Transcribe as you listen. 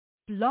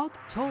Blog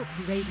Talk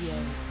Radio.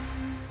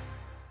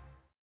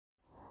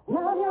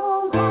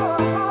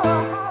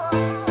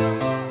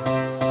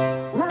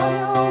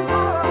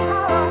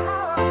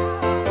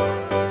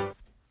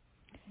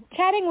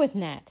 Chatting with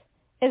Nat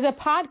is a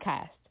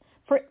podcast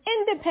for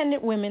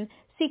independent women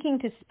seeking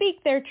to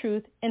speak their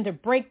truth and to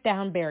break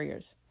down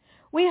barriers.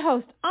 We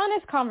host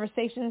honest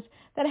conversations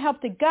that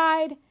help to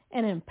guide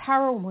and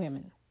empower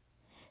women.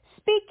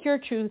 Speak your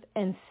truth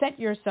and set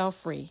yourself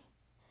free.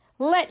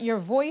 Let your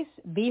voice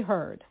be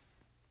heard.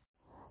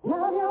 Hi,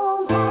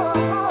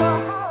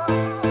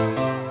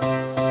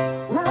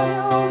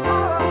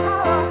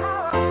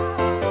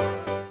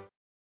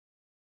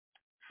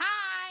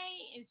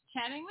 it's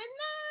Chatting with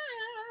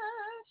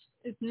Nat.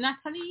 It's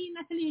Natalie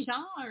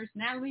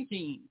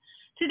Jean.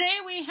 Today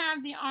we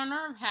have the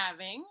honor of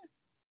having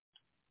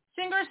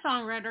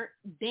singer-songwriter,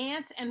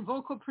 dance and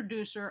vocal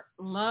producer,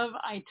 Love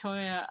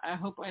Itoya. I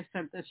hope I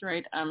said this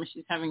right.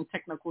 She's having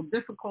technical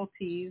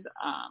difficulties,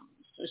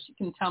 so she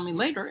can tell me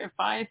later if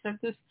I said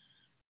this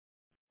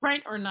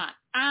right or not.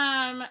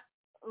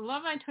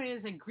 Love Itoya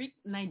is a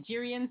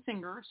Greek-Nigerian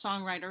singer,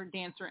 songwriter,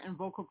 dancer, and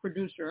vocal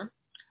producer,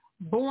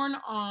 born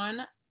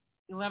on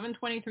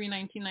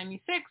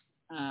 11/23/1996.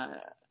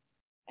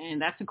 And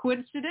that's a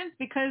coincidence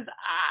because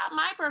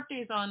my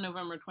birthday is on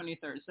November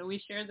 23rd, so we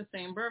share the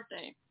same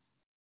birthday.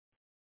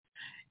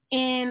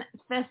 In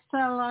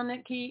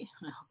Thessaloniki,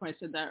 I hope I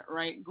said that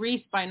right,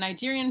 Greece, by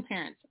Nigerian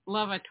parents,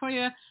 Love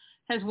Itoya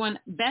has won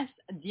Best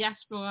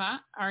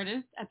Diaspora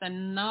Artist at the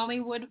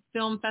Nollywood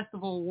Film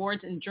Festival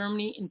Awards in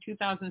Germany in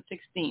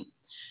 2016.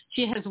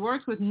 She has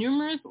worked with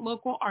numerous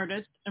local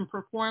artists and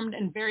performed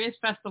in various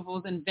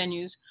festivals and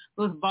venues,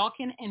 both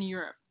Balkan and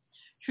Europe.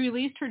 She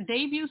released her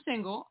debut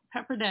single,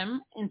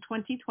 Pepperdem, in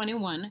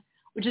 2021,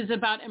 which is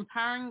about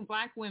empowering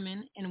Black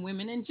women and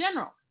women in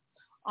general.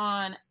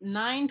 On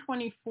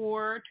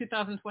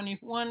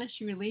 9/24/2021,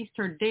 she released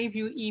her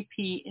debut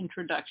EP,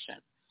 Introduction.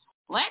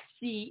 Let's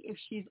see if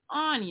she's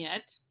on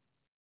yet.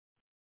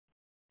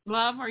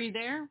 Love, are you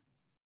there?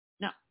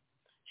 No,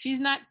 she's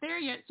not there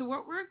yet. So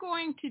what we're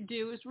going to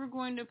do is we're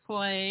going to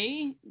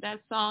play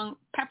that song,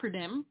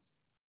 Pepperdem,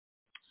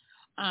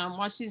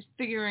 while she's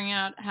figuring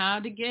out how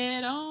to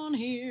get on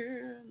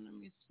here. Let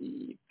me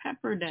see.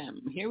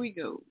 Pepperdem. Here we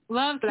go.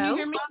 Love, can you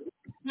hear me?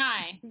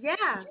 Hi.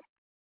 Yeah.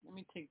 Let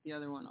me take the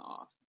other one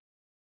off.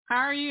 How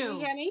are you? Can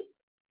you hear me?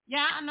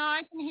 Yeah, no,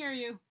 I can hear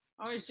you.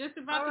 I was just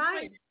about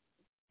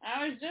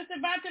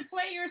to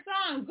play your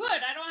song.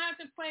 Good. I don't have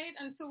to play it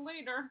until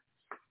later.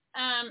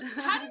 How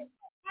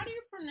do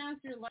you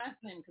pronounce your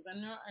last name? Because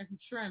I'm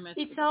sure I messed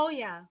it up.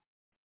 Itoya.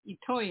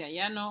 Itoya.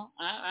 Yeah, no,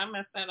 I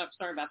messed that up.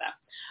 Sorry about that.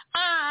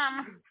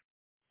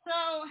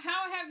 So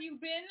how have you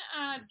been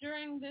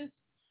during this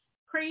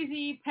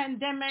crazy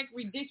pandemic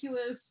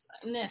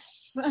ridiculousness?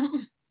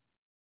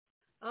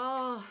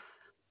 Oh,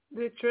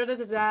 the truth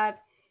is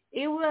that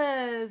it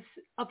was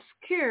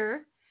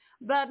obscure,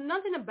 but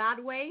not in a bad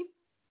way.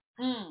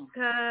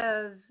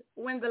 Because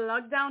when the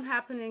lockdown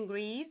happened in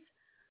Greece,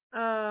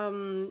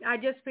 I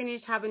just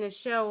finished having a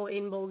show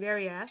in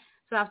Bulgaria.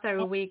 So after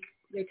a week,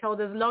 they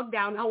told us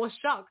lockdown. I was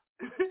shocked.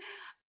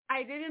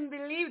 I didn't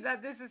believe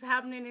that this is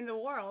happening in the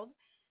world.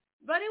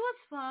 But it was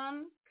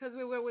fun because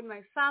we were with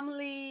my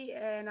family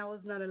and I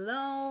was not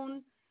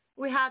alone.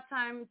 We had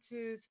time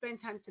to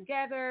spend time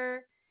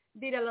together,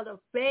 did a lot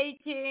of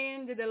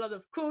baking, did a lot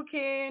of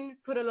cooking,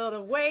 put a lot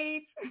of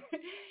weight,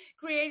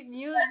 create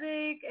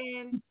music,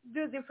 and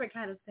do different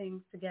kind of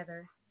things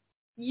together.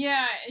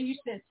 Yeah, you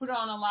said put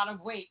on a lot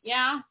of weight.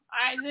 Yeah,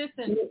 I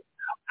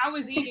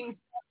was eating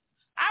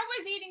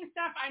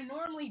stuff I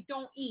normally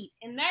don't eat,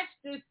 and that's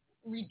just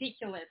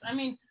ridiculous. I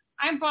mean,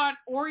 I bought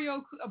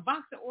a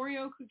box of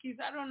Oreo cookies.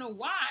 I don't know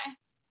why,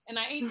 and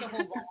I ate the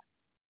whole box.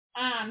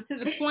 To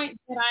the point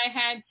that I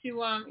had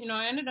to,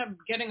 I ended up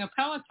getting a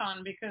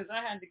Peloton because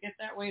I had to get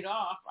that weight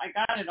off. I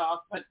got it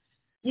off, but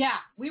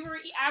yeah,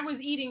 I was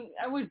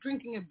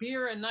drinking a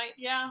beer a night.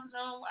 Yeah,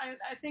 no,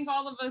 I think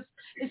all of us,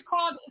 it's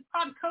called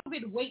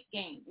COVID weight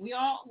gain. We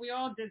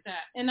all did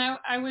that. And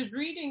I was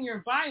reading your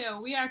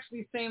bio. We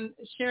actually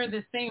share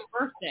the same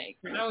birthday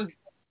because I was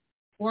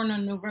born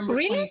on November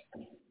 20th.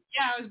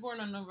 Yeah, I was born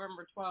on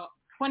November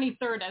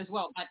 23rd as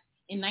well, but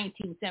in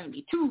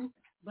 1972.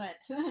 But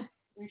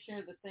we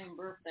share the same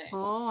birthday.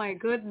 Oh my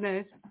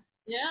goodness.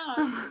 Yeah.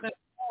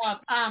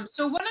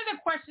 So one of the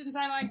questions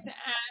I like to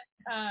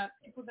ask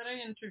people that I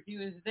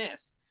interview is this.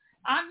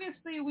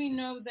 Obviously, we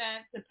know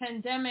that the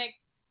pandemic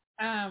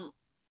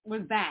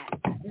was bad.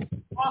 It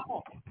was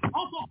awful.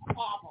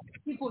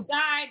 People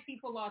died.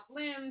 People lost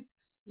limbs.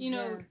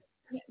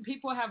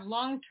 People have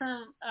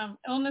long-term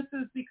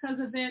illnesses because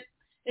of it.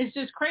 It's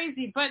just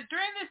crazy. But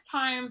during this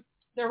time,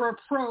 there were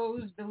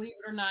pros, believe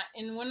it or not.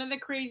 And one of the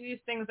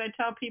craziest things I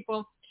tell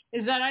people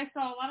is that I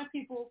saw a lot of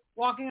people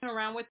walking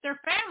around with their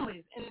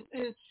families. And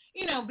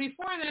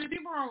before then,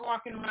 people weren't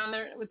walking around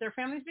there with their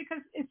families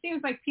because it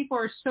seems like people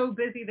are so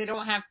busy they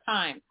don't have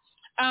time.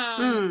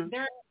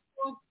 There are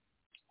people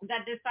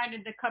that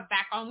decided to cut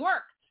back on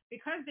work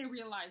because they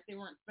realized they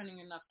weren't spending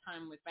enough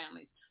time with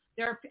families.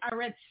 I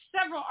read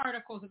several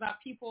articles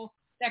about people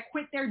that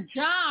quit their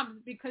jobs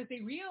because they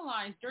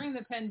realized during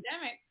the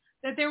pandemic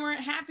that they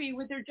weren't happy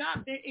with their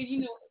job.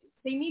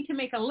 They need to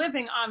make a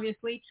living,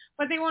 obviously,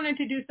 but they wanted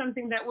to do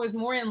something that was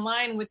more in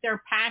line with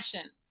their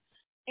passion.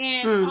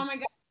 And oh my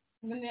God,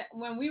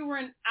 when we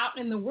were out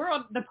in the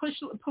world, the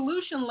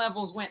pollution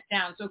levels went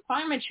down. So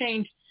climate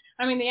change,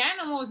 I mean, the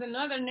animals and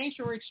other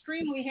nature were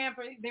extremely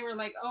happy. They were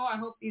like, oh, I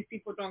hope these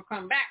people don't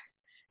come back.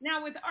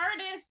 Now with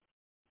artists,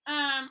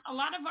 a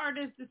lot of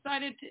artists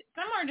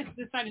some artists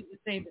decided to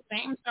stay the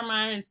same. Some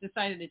artists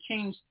decided to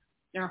change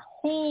their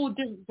whole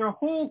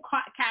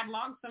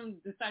catalog. Some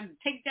decided to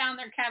take down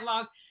their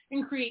catalog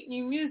and create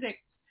new music.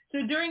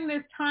 So during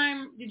this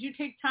time, did you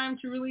take time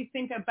to really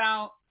think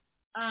about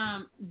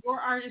your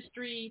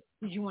artistry?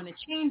 Did you want to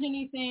change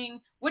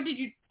anything? What did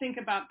you think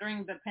about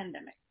during the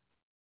pandemic?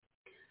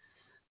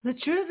 The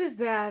truth is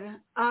that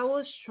I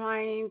was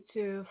trying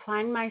to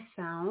find my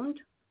sound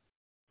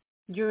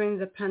during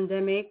the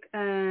pandemic,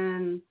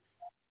 and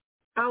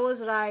I was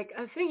like,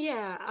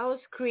 I was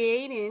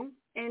creating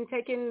and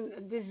taking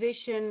a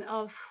decision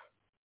of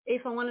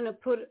if I wanted to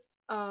put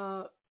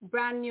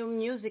brand new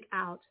music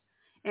out.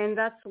 And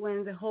that's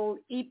when the whole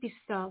EP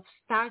stuff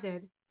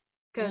started,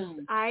 because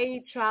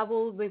I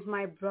traveled with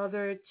my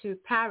brother to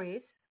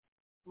Paris.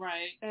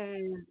 Right.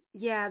 And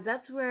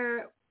that's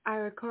where I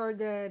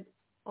recorded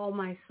all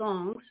my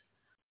songs.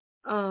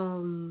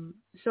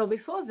 So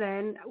before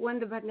then, when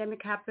the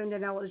pandemic happened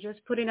and I was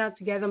just putting out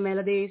together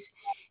melodies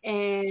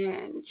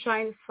and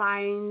trying to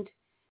find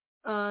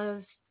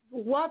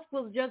what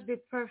will just be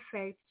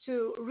perfect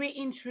to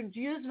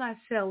reintroduce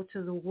myself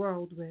to the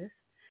world with,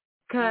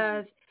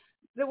 because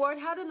the world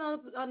had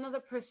another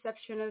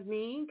perception of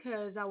me,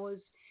 because I was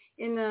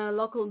in a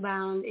local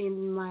band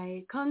in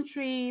my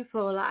country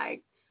for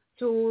like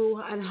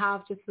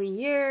 2.5 to 3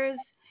 years,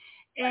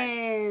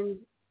 and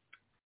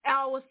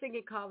I was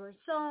singing cover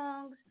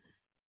songs,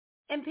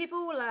 and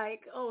people were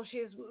like, oh,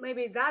 she's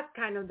maybe that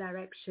kind of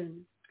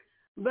direction.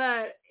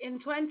 But in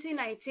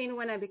 2019,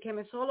 when I became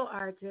a solo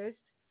artist,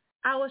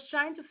 I was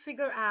trying to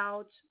figure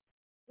out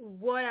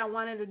what I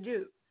wanted to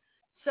do.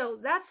 So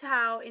that's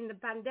how in the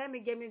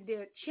pandemic gave me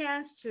the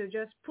chance to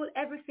just put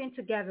everything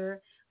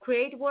together,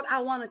 create what I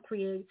want to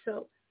create.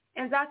 So,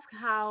 and that's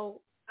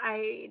how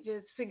I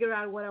just figured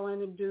out what I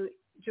wanted to do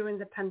during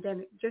the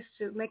pandemic, just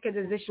to make a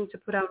decision to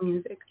put out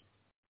music.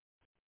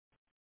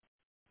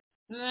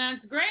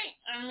 That's great.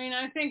 I mean,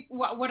 I think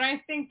what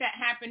I think that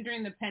happened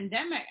during the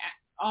pandemic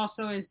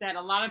also is that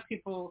a lot of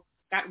people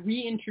got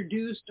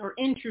reintroduced or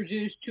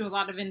introduced to a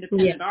lot of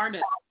independent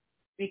artists,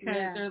 because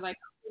they're like,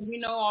 we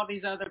know all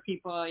these other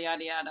people,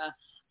 yada,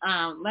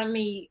 yada. Let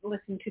me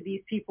listen to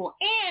these people.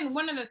 And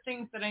one of the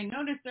things that I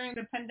noticed during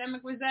the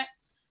pandemic was that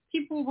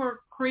people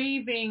were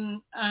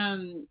craving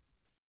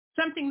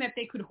something that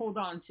they could hold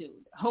on to,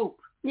 hope.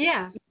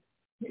 Yeah,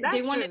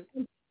 they wanted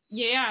true.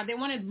 Yeah, they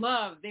wanted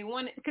love.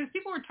 Because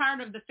people were tired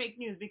of the fake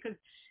news, because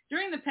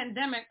during the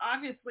pandemic,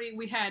 obviously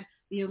we had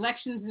the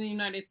elections in the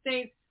United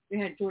States, we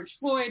had George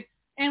Floyd,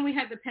 and we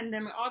had the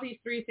pandemic. All these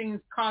three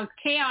things caused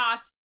chaos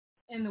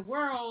in the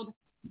world,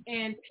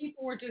 and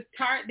people were just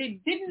tired. They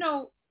didn't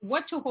know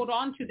what to hold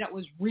on to that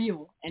was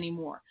real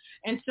anymore.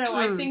 And so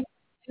I think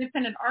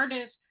independent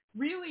artists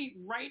really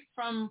write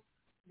from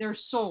their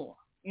soul.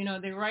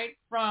 They write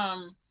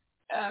from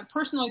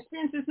personal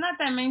experiences. Not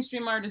that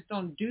mainstream artists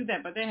don't do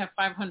that, but they have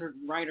 500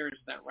 writers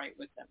that write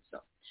with them. So,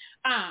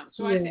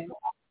 I think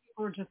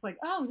people are just like,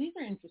 oh, these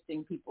are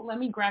interesting people. Let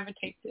me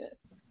gravitate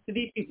to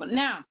these people.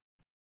 Now,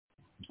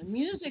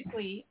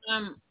 musically,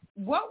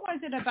 what was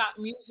it about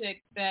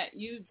music that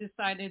you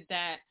decided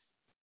that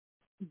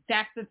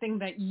that's the thing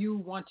that you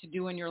want to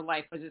do in your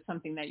life? Was it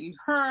something that you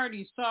heard,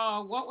 you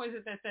saw? What was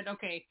it that said,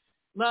 okay,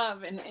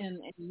 love and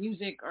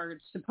music are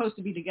supposed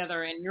to be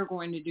together and you're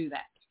going to do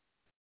that?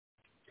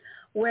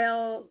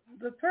 Well,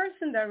 the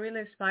person that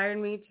really inspired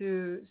me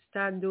to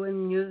start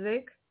doing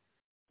music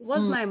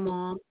was my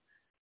mom.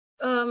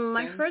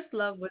 My first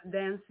love was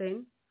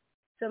dancing.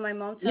 So my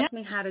mom taught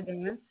me how to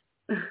dance.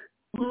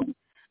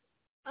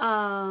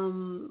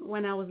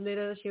 When I was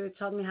little, she would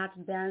taught me how to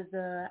dance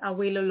the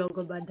Awilo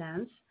Logoba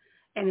dance.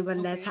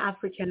 Anyone that's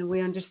African,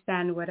 we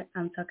understand what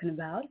I'm talking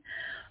about.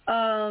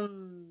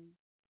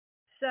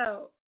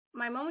 So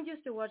my mom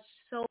used to watch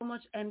so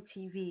much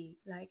MTV,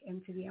 like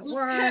MTV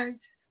Awards.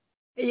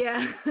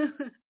 Yeah.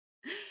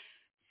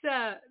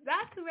 So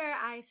that's where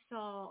I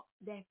saw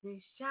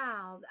Destiny's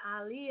Child,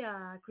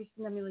 Aaliyah,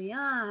 Christina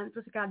Milian,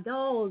 Pussycat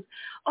Dolls,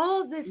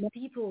 all these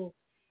people.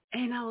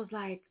 And I was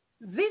like,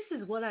 this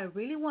is what I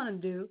really want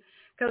to do.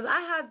 Because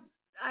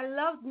I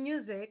loved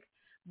music,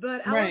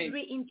 but I was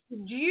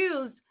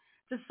reintroduced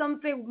to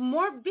something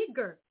more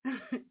bigger.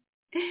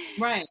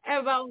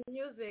 About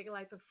music,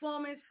 like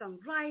performance,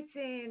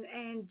 songwriting,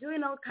 and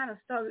doing all kind of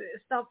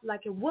stuff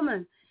like a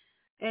woman.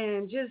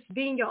 And just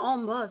being your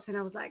own boss. And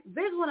I was like,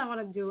 this is what I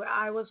want to do.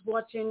 I was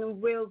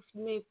watching Will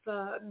Smith's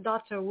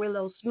daughter,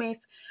 Willow Smith,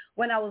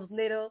 when I was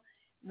little,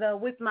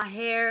 with my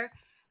hair,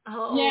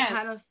 all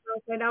kind of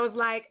stuff. And I was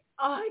like,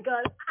 oh my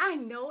God, I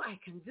know I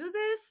can do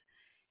this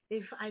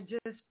if I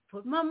just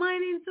put my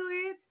mind into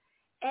it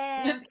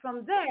And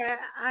from there,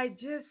 I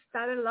just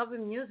started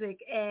loving music,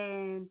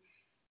 and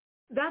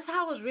that's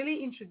how I was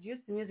really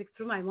introduced to music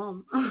through my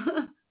mom.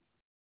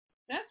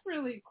 That's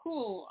really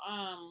cool.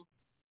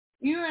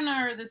 You and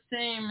I are the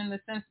same in the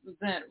sense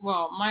that,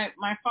 well,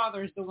 my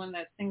father is the one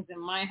that sings in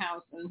my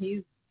house, and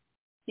he's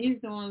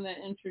the one that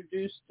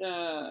introduced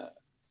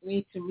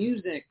me to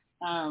music.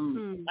 I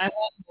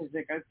love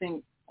music. I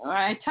think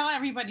I tell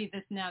everybody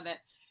this now, that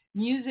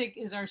music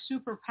is our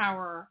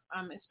superpower,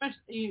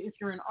 especially if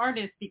you're an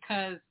artist,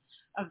 because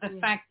of the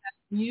fact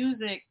that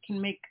music can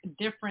make a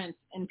difference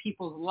in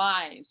people's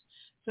lives.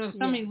 So if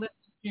somebody listens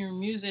to your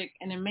music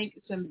and it makes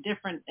them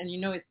different, and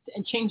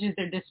it changes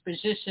their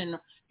disposition,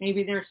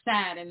 maybe they're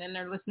sad and then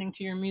they're listening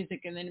to your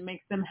music and then it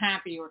makes them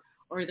happy,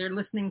 or they're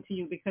listening to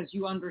you because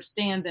you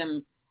understand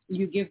them,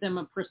 you give them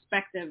a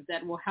perspective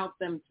that will help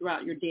them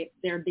throughout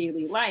their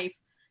daily life.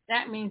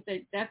 That means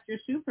that that's your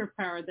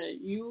superpower, that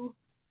you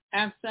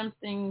have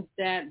something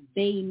that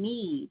they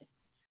need.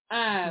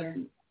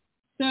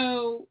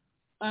 So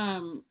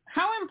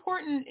how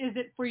important is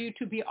it for you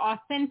to be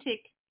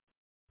authentic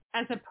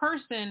as a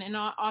person and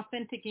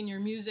authentic in your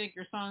music,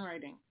 your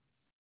songwriting?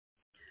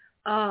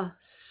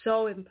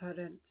 So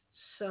important.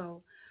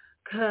 So,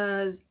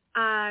 because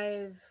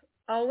I've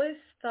always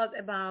thought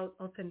about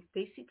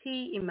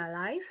authenticity in my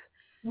life.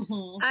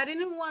 Mm-hmm. I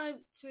didn't want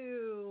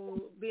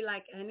to be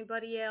like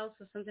anybody else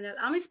or something else.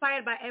 I'm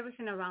inspired by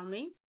everything around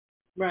me.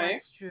 Right.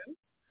 That's true.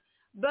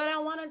 But I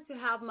wanted to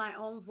have my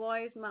own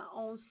voice, my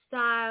own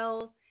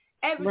style,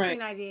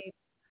 everything I did,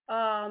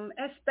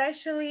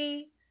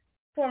 especially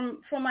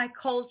for my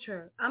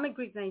culture. I'm a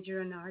Greek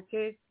Nigerian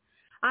artist.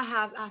 I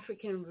have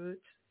African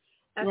roots,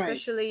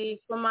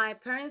 especially from my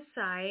parents'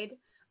 side.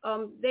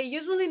 They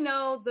usually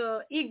know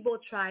the Igbo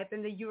tribe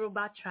and the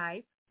Yoruba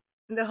tribe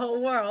in the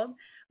whole world,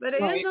 but they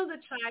don't know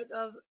the tribe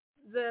of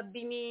the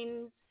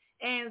Benin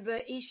and the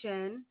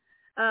Ishan.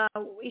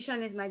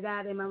 Ishan is my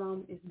dad and my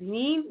mom is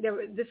Benin.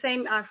 They're the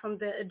same, are from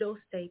the Edo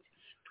state,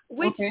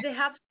 which they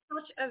have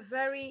such a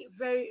very,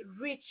 very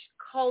rich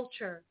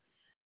culture.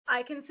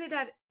 I can say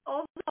that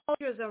all the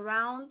cultures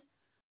around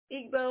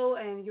Igbo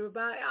and Yoruba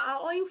are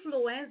all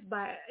influenced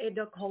by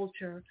Edo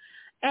culture.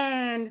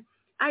 And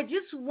I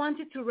just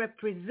wanted to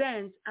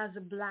represent as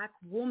a Black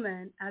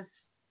woman, as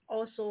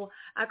also,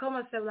 I call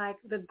myself like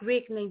the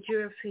Greek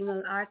Nigerian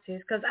female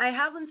artist, because I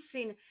haven't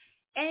seen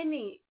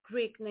any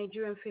Greek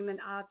Nigerian female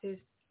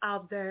artist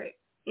out there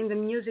in the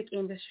music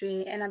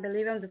industry, and I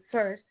believe I'm the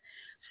first.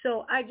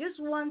 So I just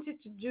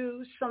wanted to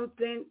do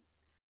something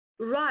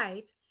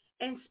right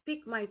and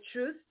speak my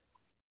truth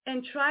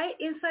and try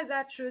inside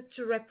that truth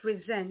to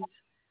represent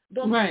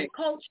both my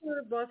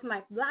culture, both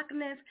my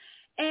Blackness,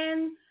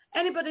 and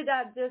anybody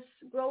that just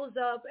grows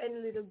up and a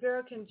little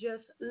girl can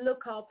just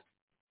look up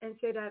and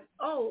say that,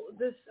 oh,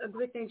 this a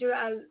Greek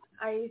Nigeria,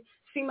 I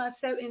see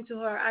myself into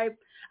her. I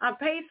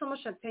pay so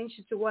much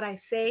attention to what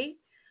I say,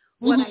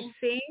 what I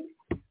sing,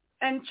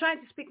 and try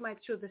to speak my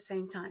truth at the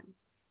same time.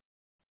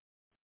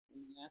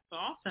 That's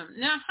awesome.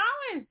 Now,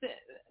 how is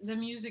the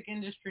music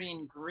industry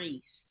in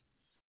Greece?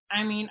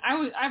 I mean,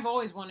 I've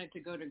always wanted to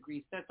go to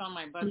Greece. That's on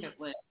my bucket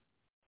list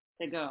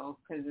to go,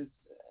 because it's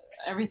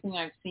everything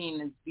I've seen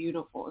is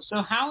beautiful.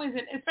 So how is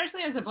it,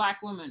 especially as a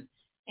Black woman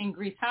in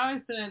Greece, how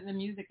is the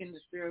music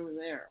industry over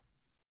there?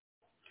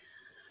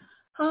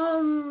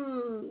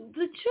 The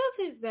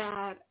truth is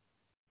that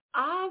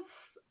I've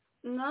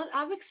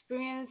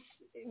experienced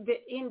the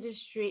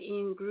industry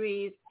in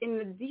Greece in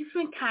a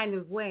different kind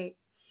of way.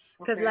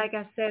 Because like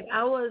I said,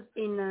 I was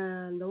in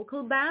a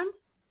local band.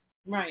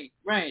 Right.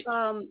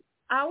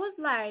 I was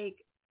like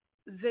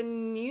the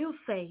new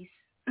face.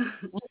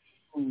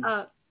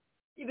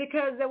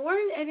 Because there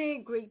weren't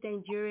any Greek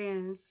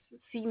Nigerians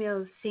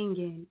females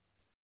singing.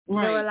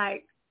 Right. There were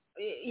like,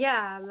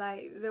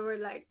 there were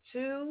like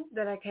two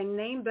that I can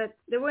name, but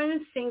they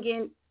weren't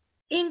singing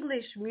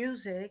English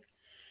music,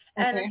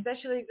 and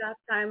especially that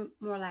time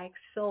more like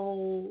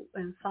soul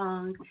and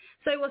funk.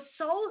 So it was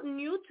so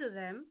new to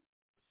them,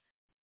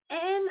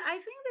 and I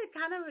think they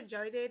kind of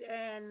enjoyed it,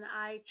 and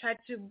I tried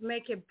to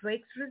make a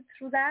breakthrough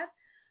through that.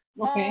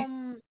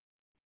 The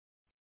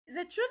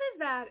truth is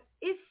that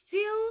it's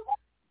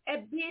still a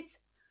bit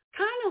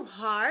kind of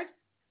hard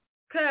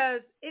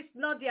because it's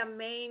not their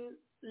main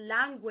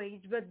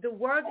language, but the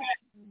world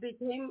is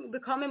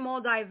becoming more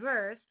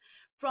diverse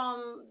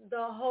from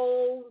the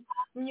whole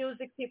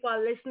music people are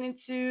listening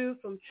to,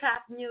 from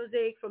trap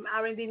music, from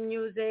R&B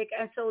music,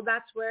 and so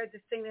that's where the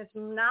thing is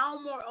now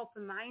more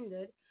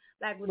open-minded,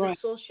 like with the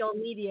social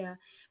media.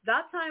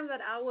 That time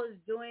that I was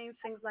doing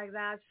things like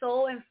that,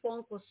 soul and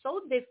funk was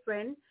so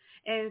different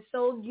and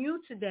so new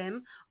to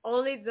them.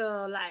 Only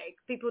the like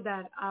people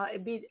that are a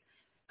bit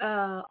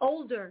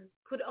older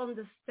could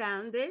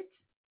understand it.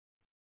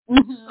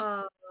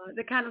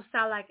 The kind of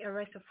style like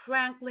Aretha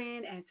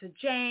Franklin, Etta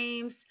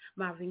James,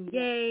 Marvin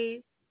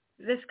Gaye,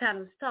 this kind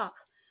of stuff.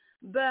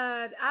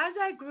 But as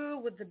I grew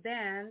with the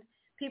band,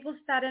 people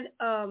started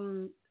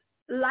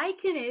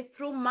liking it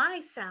through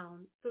my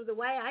sound, through the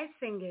way I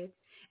sing it.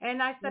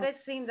 And I started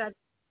seeing that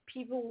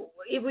people,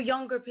 even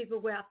younger people,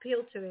 were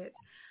appealed to it.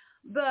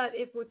 But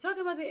if we're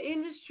talking about the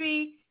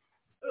industry,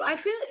 I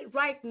feel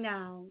right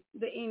now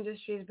the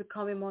industry is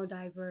becoming more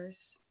diverse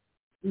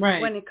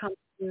when it comes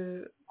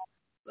to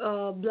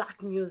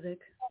black music.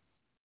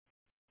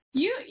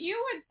 You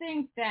would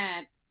think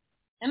that,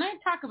 and I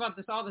talk about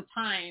this all the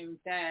time,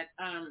 that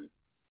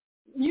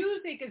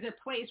music is a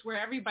place where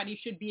everybody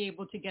should be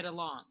able to get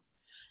along.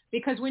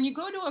 Because when you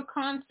go to a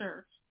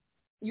concert,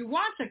 you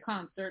watch a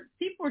concert,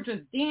 people are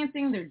just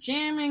dancing, they're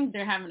jamming,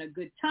 they're having a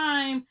good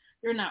time,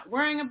 they're not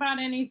worrying about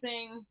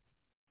anything.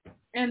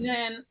 And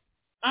then,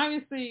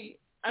 obviously,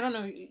 I don't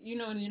know, in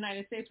the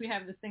United States, we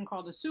have this thing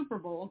called the Super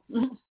Bowl,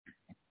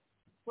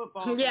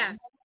 football game,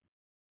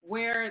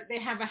 where they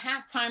have a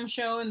halftime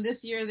show, and this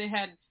year they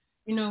had,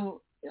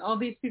 all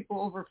these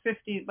people over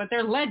 50, but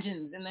they're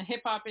legends in the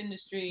hip-hop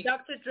industry.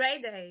 Dr.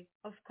 Dre Day,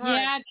 of course.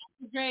 Yeah,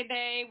 Dr. Dre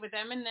Day with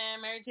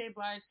Eminem, Mary J.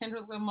 Blige,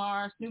 Kendrick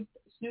Lamar, Snoop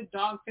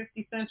Dogg,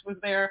 50 Cent was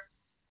there.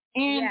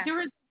 And there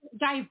was a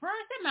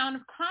diverse amount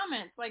of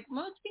comments. Like,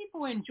 most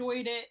people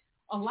enjoyed it.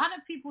 A lot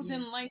of people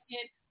didn't like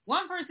it.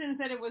 One person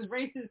said it was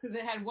racist because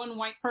it had one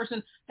white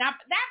person. That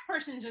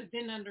person just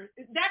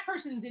that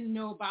person didn't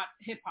know about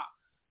hip-hop.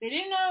 They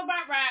didn't know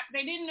about rap.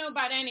 They didn't know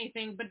about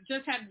anything, but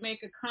just had to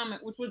make a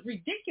comment, which was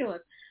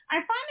ridiculous. I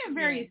find it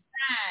very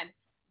sad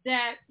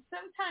that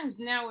sometimes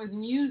now with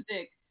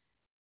music,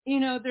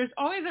 there's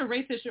always a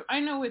race issue. I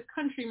know with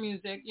country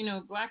music,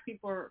 black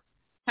people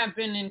have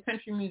been in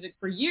country music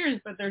for years,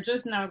 but they're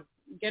just now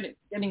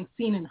getting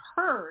seen and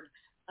heard.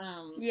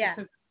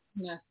 Because,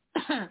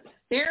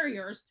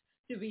 barriers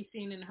to be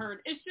seen and heard.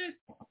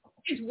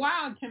 It's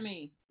wild to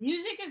me.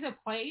 Music is a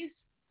place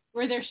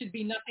where there should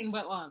be nothing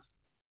but love.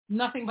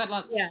 Nothing but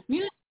love. Yeah.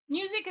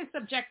 Music is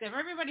subjective.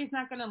 Everybody's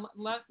not going to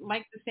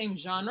like the same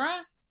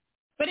genre,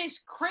 but it's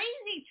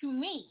crazy to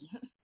me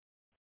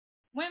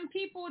when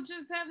people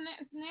just have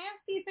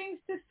nasty things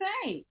to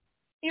say.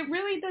 It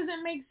really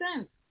doesn't make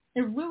sense.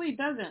 It really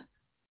doesn't.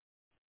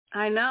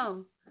 I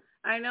know.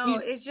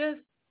 It's just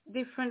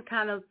different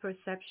kind of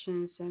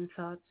perceptions and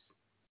thoughts.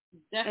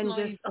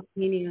 Definitely. And just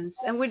opinions.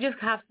 And we just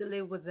have to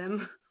live with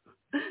them.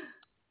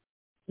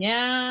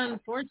 Yeah,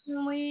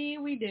 unfortunately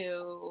we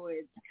do.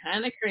 It's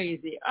kind of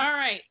crazy. All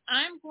right,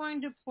 I'm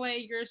going to play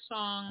your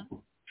song,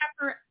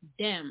 Pepper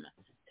Dem.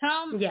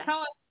 Tell us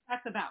what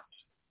that's about.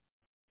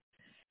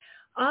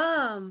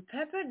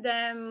 Pepper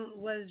Dem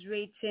was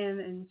written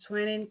in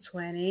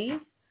 2020. It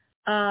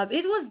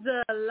was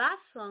the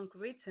last song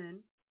written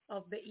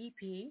of the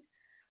EP.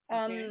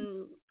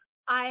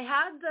 I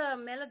had the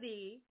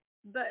melody,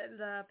 but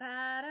I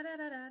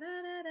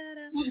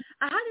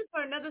had it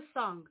for another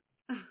song.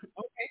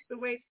 Okay. The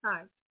way it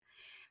starts.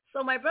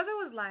 So my brother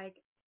was like,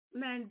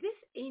 man, this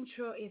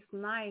intro is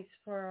nice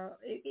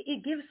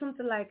it gives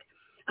something like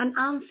an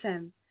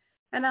anthem.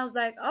 And I was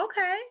like,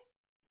 okay.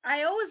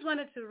 I always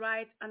wanted to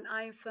write an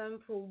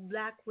anthem for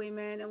black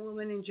women and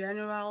women in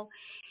general.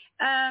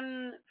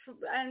 And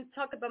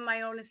talk about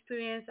my own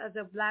experience as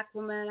a black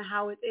woman,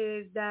 how it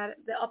is that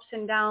the ups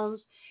and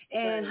downs,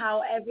 and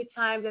how every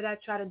time that I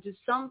try to do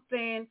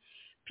something,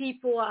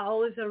 people are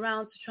always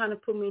around to trying to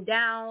put me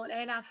down,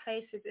 and I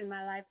face it in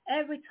my life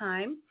every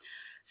time.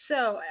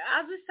 So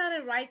as we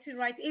started writing,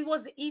 it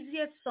was the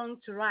easiest song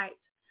to write,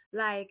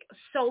 like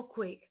so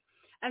quick.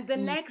 And the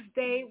next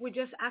day, we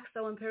just asked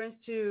our parents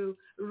to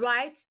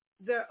write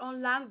their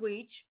own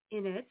language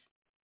in it,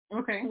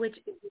 which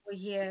we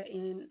hear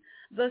in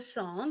the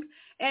song.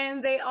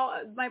 And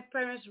my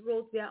parents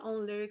wrote their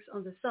own lyrics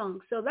on the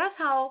song. So that's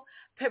how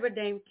Pepper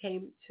Dem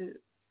came to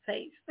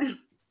face.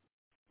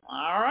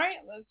 All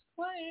right, let's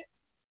play it.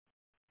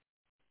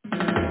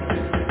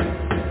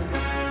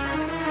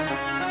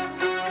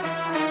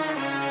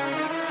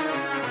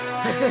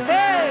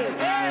 Hey!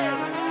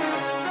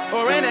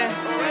 Already.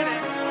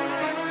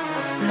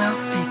 Love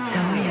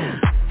Itoya.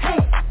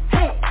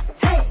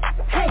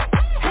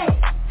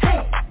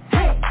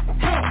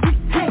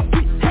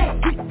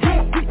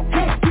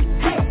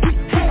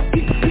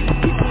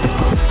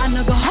 I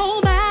never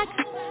hold back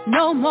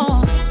no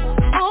more.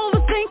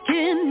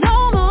 Overthinking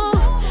no more.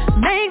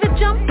 Make the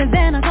jump and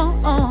then I go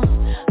on.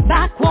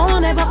 Back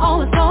won't ever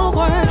always go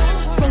work.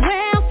 From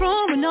where I'm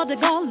from, we know they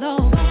go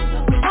low.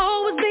 We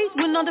always beat,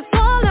 we know they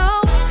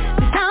follow.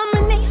 The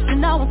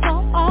domination, now it's so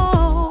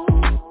old.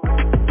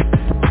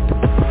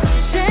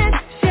 Chant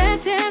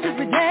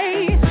every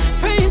day.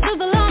 Praying to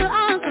the Lord,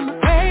 I'll answer my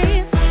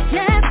praise.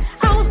 Yes,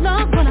 I was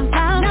lost when I'm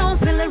down. Now I'm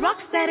feeling rock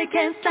steady,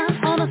 can't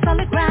stand on a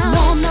solid ground.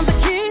 No, I'm not the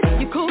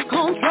kid, you could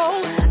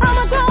control. I'm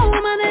a grown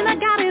woman and I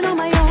got it on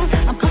my own.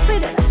 I'm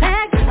confident,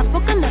 attacked, I'm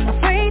spoken and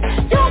afraid.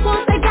 You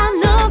won't, they got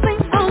nothing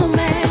on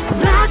me.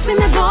 Black in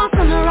the boss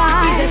on the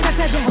rise.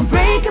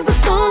 Unbreakable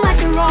stone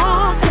like a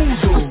rock.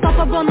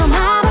 Unstoppable no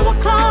matter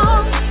what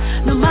cost.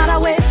 No matter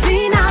where it's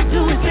seen, I'll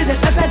do it to the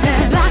Pepper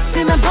Dem. Black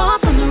in the boss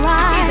on the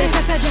rise.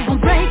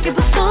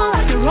 Unbreakable stone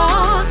like a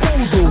rock.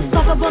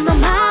 Unstoppable no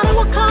matter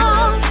what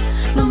cost.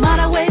 No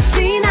matter where it's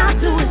seen, I'll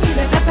do it to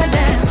the Pepper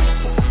Dem.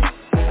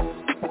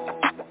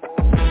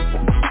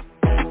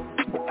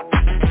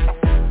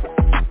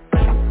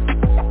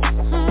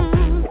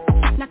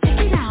 Now check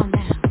it out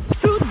now.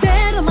 True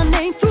dead on my name.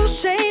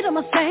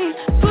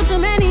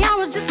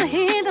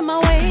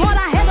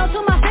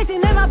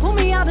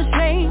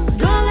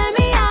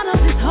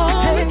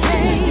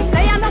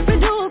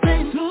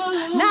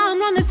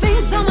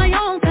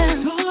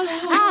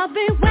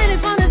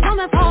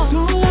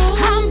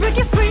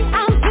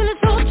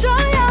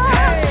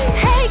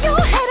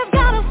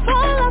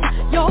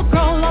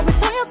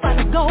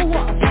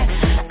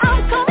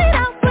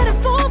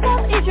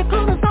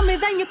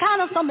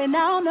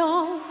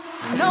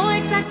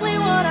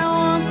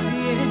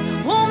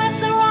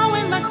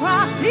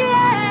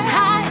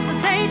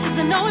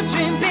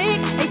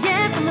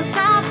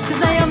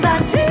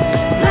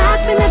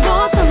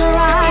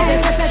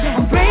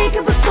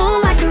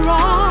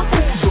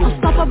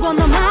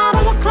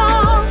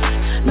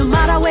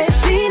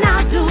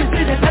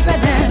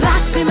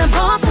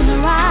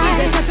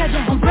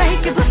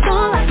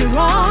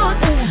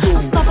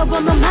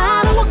 no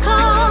matter what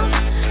comes,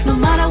 no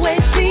matter where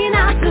it's seen,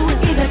 I do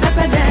it in the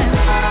pepper dance.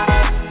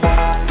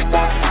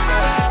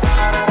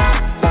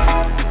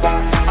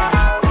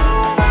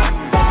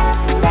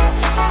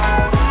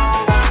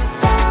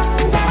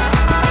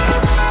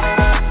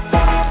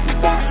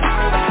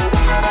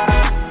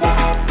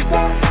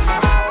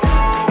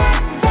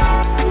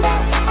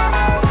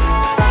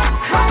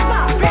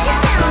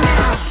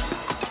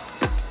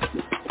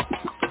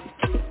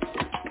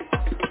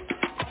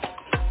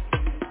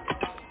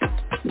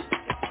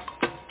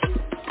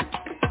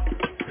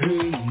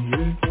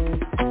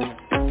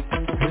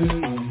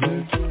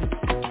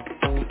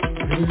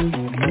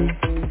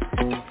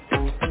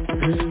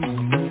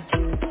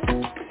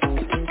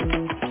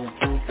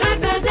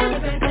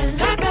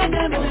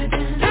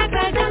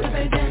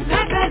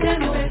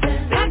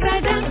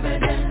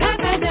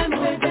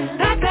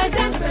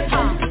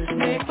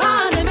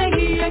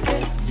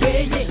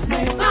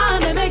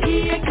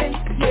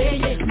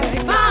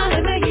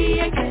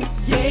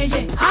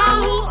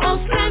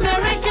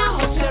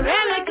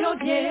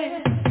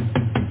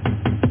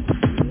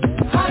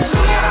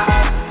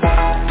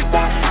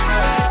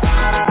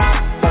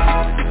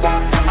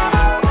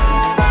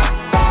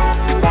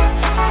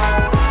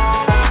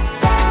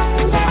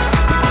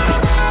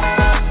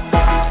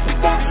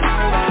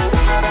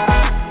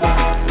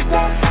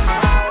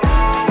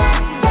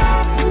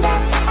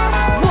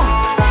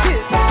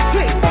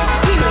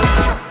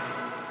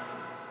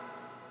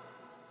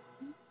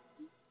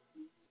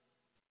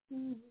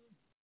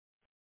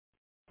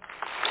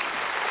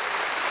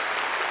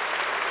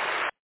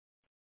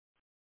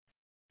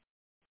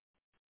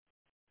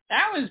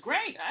 That was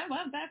great. I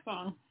love that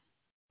song.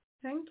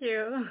 Thank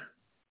you.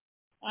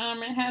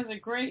 It has a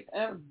great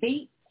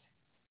beat.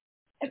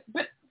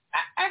 But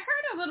I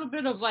heard a little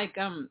bit of like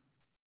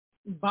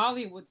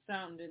Bollywood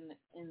sound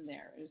in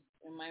there.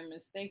 Am I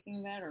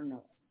mistaking that or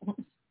no?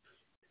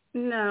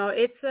 No,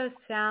 it's a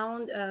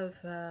sound of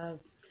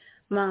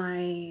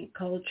my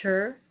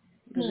culture,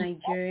 the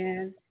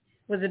Nigerian,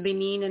 with the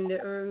Benin and the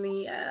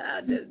Urmi,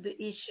 the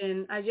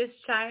Ishan. I just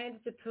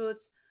tried to put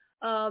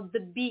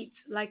the beat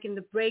like in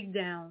the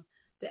breakdown,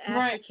 the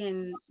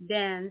African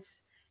dance,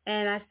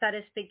 and I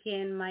started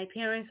speaking my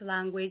parents'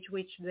 language,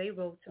 which they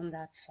wrote on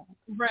that song.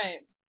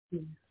 Right.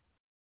 Yeah.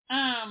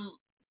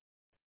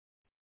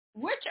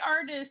 Which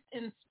artists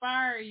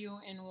inspire you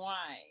and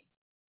why?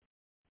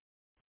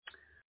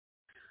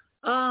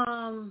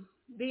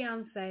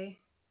 Beyonce.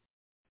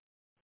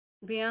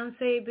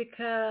 Beyonce,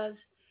 because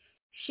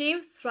she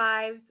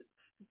thrived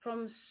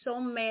from so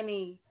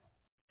many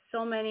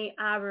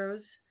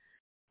hours.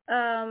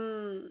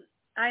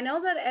 I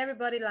know that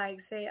everybody like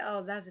say,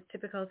 oh, that's a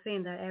typical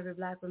thing that every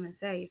black woman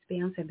say, it's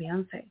Beyonce,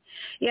 Beyonce.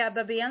 Yeah,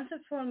 but Beyonce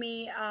for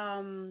me,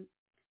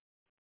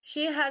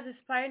 she has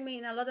inspired me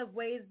in a lot of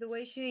ways. The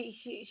way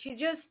she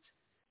just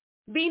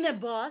being a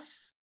boss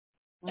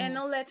and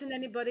not letting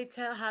anybody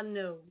tell her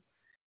no.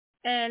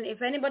 And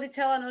if anybody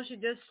tell her no, she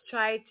just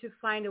try to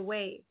find a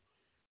way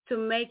to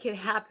make it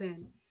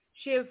happen.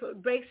 She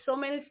breaks so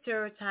many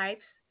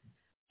stereotypes,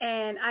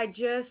 and I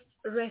just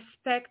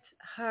respect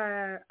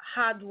her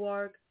hard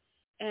work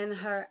and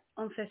her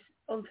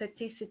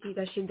authenticity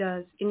that she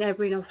does in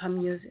every of her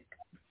music.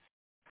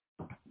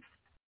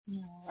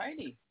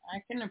 Alrighty,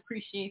 I can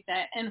appreciate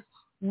that. And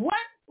what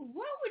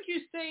would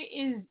you say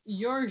is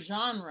your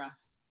genre,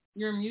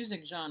 your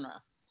music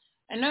genre?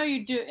 I know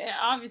you do.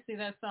 Obviously,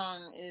 that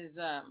song is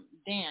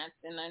dance,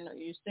 and I know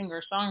you're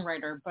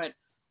singer-songwriter. But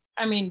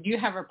I mean, do you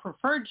have a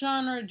preferred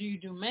genre? Do you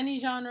do many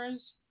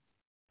genres?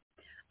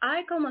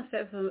 I call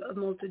myself a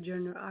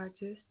multi-genre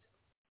artist.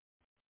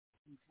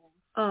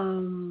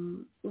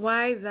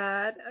 Why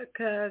that?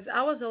 Because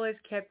I was always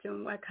kept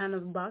in a kind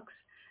of box,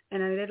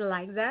 and I didn't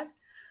like that.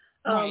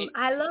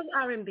 I love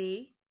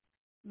R&B,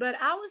 but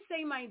I would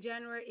say my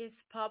genre is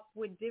pop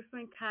with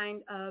different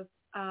kind of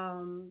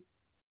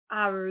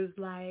hours,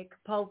 like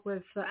pop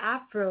with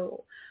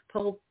Afro,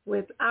 pop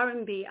with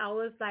R&B. I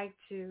always like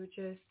to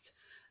just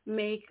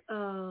make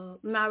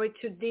marry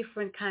two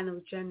different kind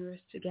of genres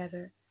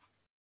together.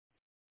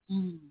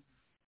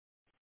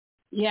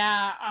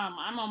 Yeah,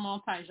 I'm a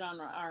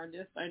multi-genre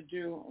artist. I've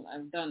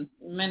done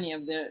many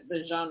of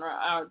the genre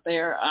out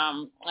there.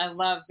 I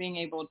love being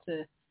able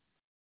to,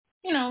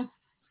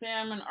 say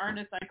I'm an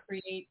artist. I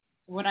create.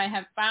 What I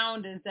have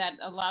found is that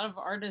a lot of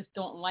artists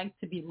don't like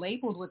to be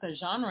labeled with a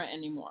genre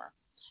anymore.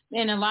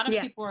 And a lot of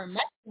people are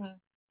mixing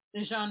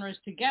the genres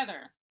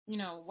together.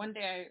 One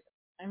day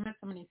I met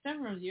somebody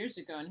several years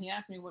ago, and he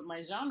asked me what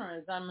my genre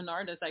is. I'm an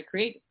artist. I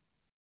create.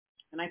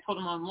 And I told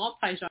him I'm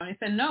multi-genre. He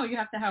said, no, you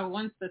have to have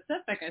one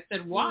specific. I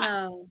said,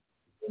 why?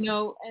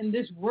 No. In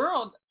this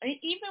world,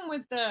 even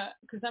with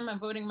because I'm a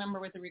voting member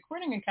with the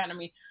Recording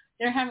Academy,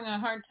 they're having a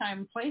hard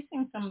time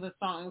placing some of the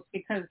songs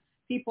because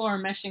people are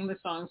meshing the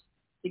songs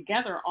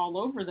together all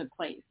over the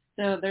place.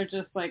 So they're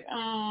just like,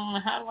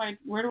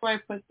 where do I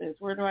put this?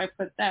 Where do I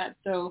put that?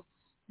 So,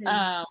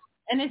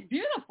 and it's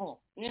beautiful,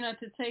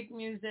 to take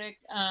music,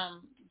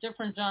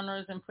 different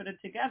genres and put it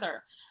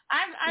together.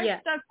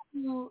 I've stuck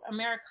to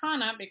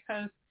Americana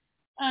because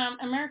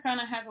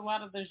Americana has a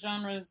lot of the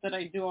genres that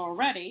I do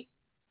already.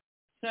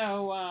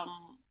 So,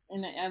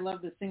 and I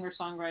love the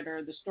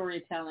singer-songwriter, the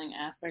storytelling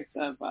aspects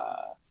of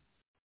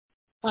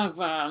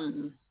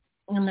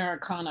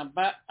Americana.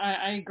 But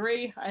I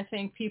agree. I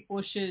think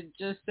people should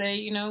just say,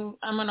 you know,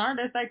 I'm an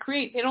artist. I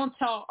create. They don't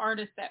tell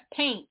artists that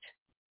paint.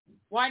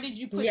 Why did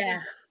you put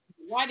this?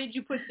 Why did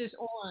you put this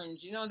orange?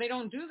 You know, they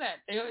don't do that.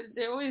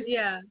 They always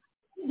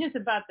just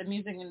about the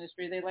music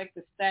industry. They like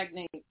to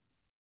stagnate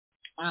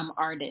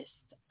artists'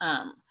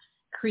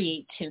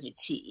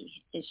 creativity.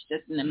 It's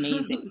just an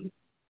amazing.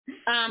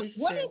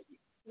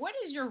 What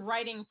is your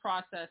writing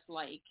process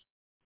like?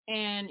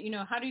 And, you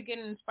know, how do you get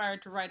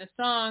inspired to write a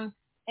song?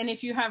 And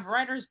if you have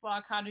writer's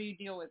block, how do you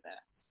deal with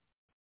that?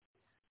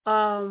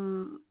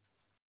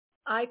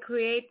 I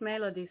create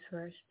melodies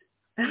first.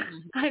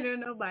 I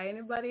don't know by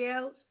anybody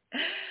else,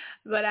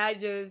 but I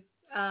just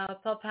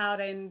pop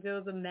out and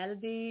do the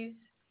melodies,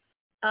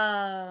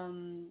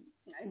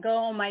 go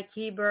on my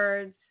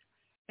keyboards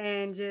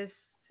and just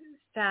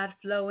start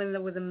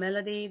flowing with the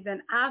melody.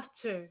 Then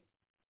after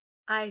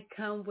I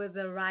come with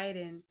the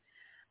writing,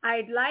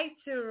 I'd like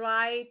to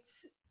write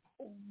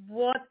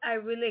what I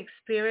really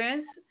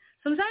experience.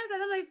 Sometimes I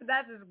don't know if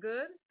that is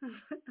good.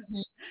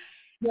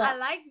 I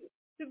like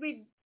to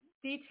be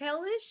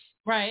detailish.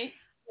 Right.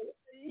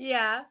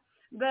 Yeah.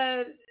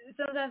 But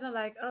sometimes I'm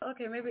like, oh,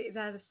 okay, maybe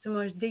that is too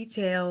much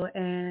detail,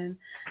 and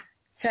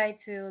try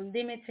to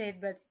limit it,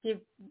 but give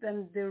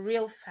them the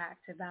real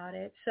fact about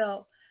it.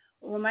 So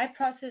well, my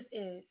process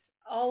is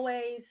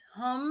always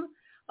hum,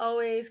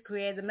 always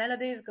create the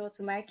melodies, go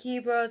to my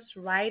keyboards,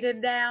 write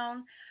it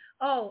down.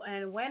 Oh,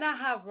 and when I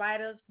have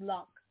writer's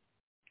block,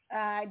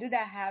 I do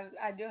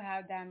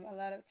have them a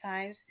lot of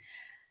times.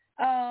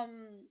 The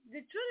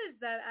truth is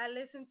that I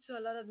listen to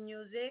a lot of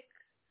music.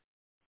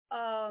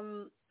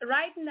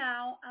 Right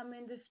now, I'm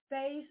in the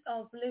space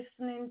of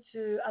listening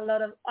to a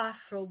lot of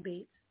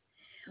Afrobeat,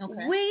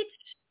 which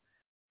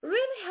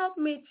really helped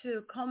me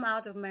to come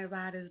out of my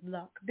writer's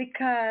block,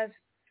 because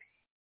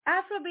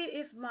Afrobeat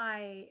is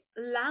my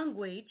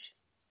language.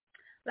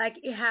 Like,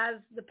 it has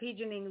the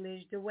pidgin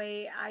English, the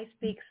way I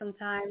speak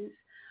sometimes.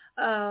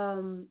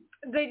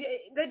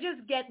 They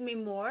just get me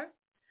more.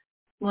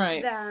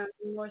 Right. Than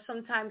more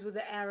sometimes with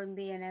the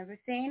R&B and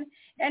everything.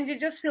 And you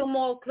just feel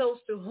more close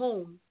to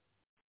home.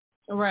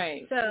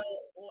 Right. So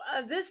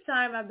this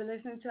time I've been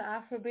listening to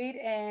Afrobeat,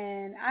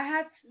 and I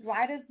had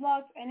writer's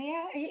block, and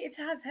it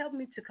has helped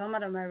me to come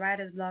out of my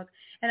writer's block.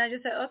 And I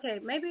just said, okay,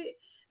 maybe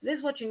this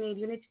is what you need.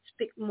 You need to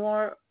speak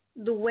more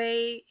the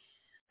way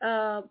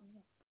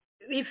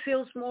it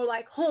feels more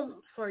like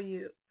home for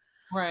you.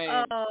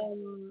 Right.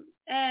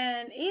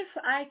 And if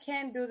I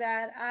can't do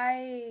that,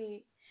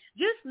 I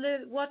just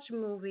watch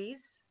movies.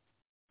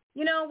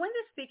 You know, when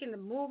they speak in the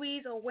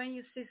movies, or when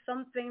you see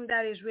something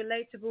that is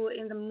relatable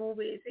in the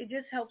movies, it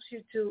just helps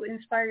you to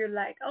inspire you,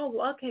 like, oh,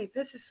 okay,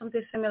 this is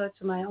something similar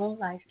to my own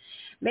life.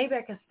 Maybe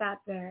I can start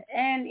there.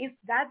 And if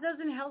that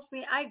doesn't help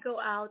me, I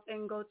go out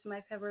and go to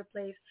my favorite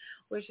place,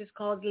 which is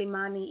called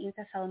Limani in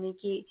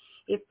Thessaloniki.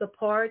 It's the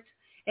port,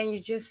 and you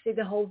just see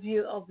the whole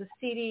view of the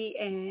city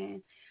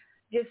and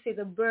just see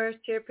the birds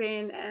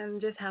chirping and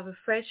just have a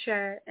fresh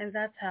air. And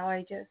that's how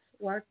I just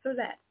work through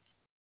that.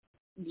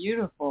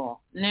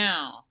 Beautiful.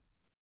 Now,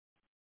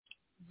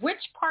 which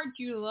part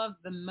do you love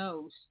the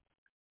most?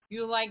 Do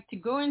you like to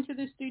go into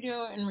the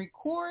studio and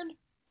record,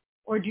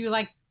 or do you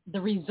like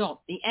the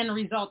result, the end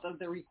result of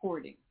the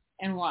recording,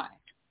 and why?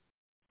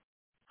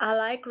 I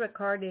like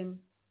recording.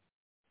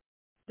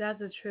 That's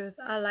the truth.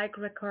 I like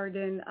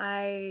recording.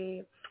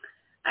 I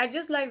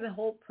just like the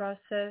whole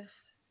process,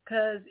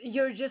 because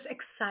you're just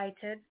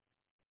excited.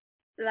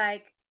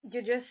 Like,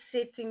 you just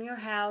sit in your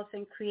house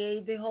and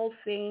create the whole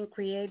thing,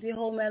 create the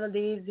whole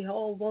melodies, the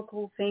whole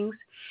vocal things.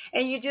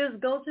 And you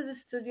just go to the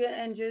studio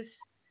and just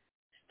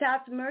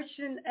start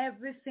merging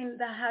everything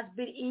that has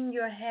been in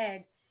your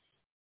head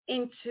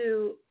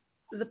into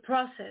the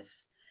process.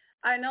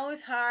 I know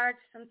it's hard.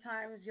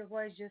 Sometimes your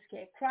voice just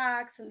get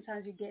cracked.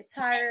 Sometimes you get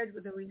tired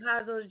with the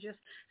rehearsals, just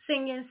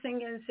singing.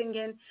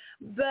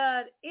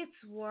 But it's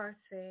worth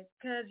it,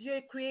 because you're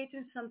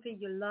creating something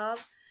you love,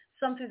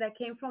 something that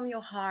came from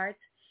your heart.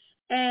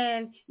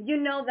 And you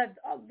know that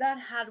that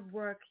hard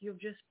work you've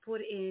just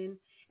put in,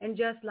 and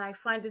just like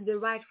finding the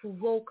rightful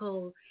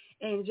vocal,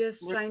 and just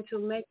trying to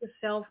make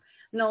yourself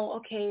know,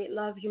 okay,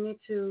 love, you need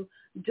to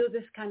do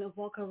this kind of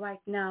vocal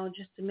right now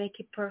just to make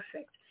it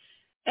perfect.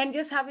 And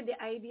just having the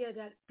idea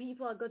that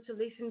people are going to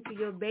listen to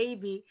your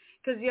baby,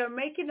 because you're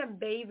making a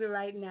baby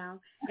right now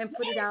and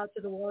put it out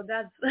to the world.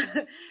 That's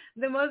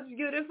the most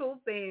beautiful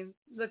thing,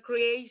 the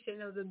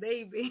creation of the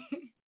baby.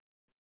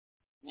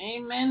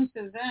 Amen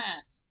to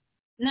that.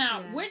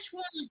 Now, which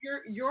one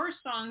of your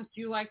songs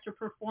do you like to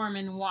perform,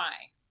 and why?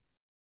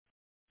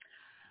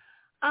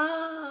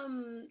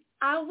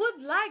 I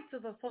would like to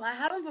perform. I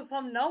haven't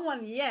performed no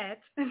one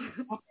yet.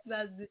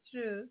 That's the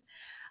truth.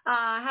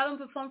 I haven't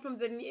performed from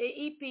the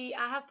EP.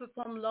 I have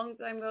performed long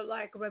time ago,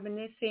 like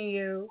Reminiscing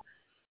You,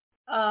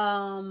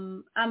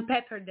 and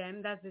Pepper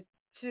Them. That's the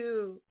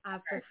two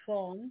I've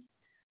performed.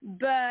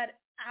 But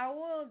I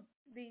will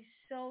be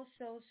so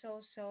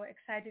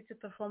excited to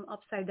perform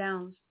Upside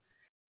Down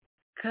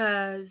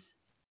because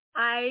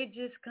I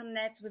just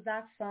connect with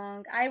that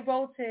song. I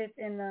wrote it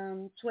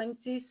in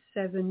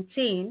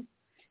 2017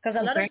 because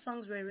a lot of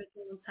songs were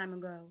written a long time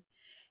ago,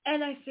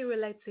 and I still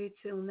relate to it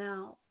till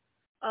now.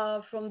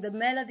 From the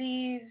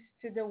melodies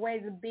to the way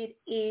the beat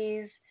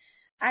is,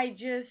 I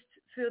just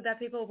feel that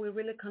people will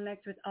really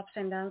connect with Ups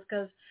and Downs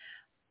because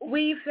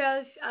we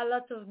face a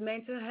lot of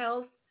mental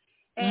health,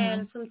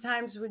 and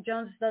sometimes we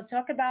just don't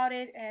talk about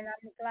it. And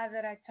I'm glad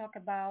that I talk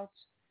about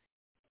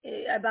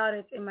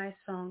it in my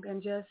song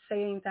and just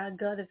saying that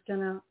God is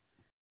gonna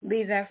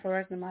be there for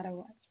us no matter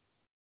what.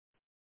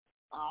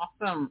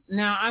 Awesome.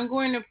 Now I'm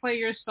going to play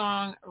your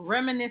song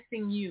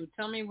 "Reminiscing You."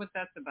 Tell me what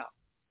that's about.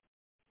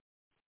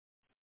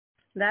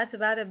 That's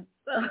about an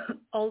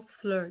old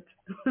flirt.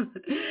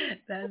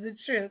 That's the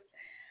truth.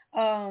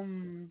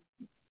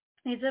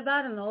 It's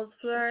about an old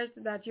flirt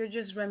that you're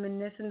just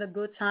reminiscing the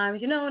good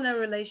times. In a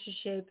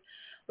relationship,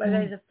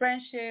 whether it's a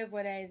friendship,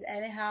 whether it's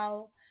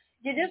anyhow,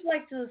 you just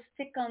like to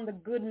stick on the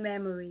good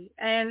memory.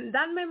 And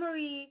that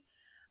memory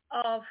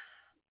of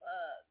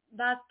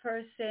that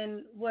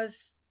person was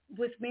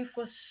with me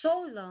for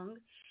so long,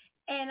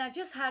 and I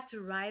just had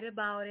to write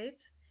about it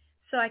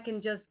so I can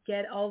just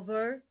get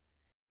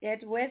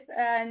with,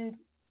 and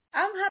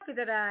I'm happy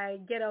that I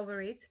get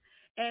over it.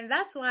 And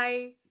that's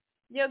why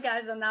you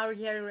guys are now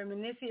hearing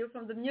Reminiscing You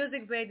from the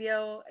music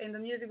video. In the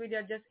music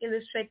video, just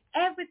illustrate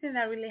everything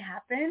that really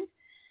happened.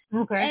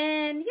 Okay.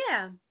 And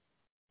yeah,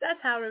 that's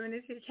how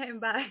Reminiscing You came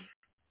by.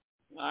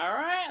 All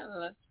right,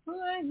 let's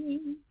play.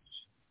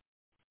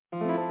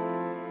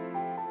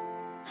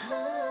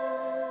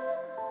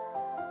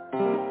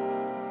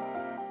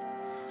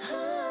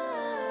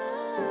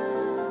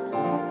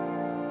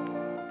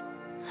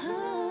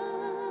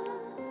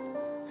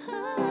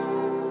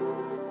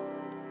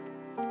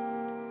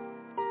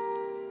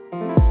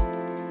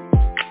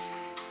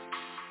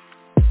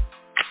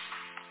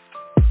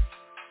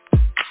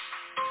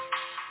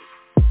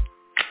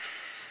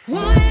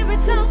 Why every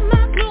time I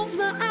close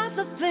my eyes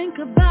I think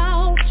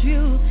about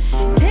you?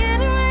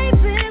 Can't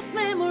erase these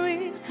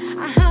memories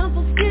I have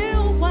of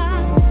you. Why?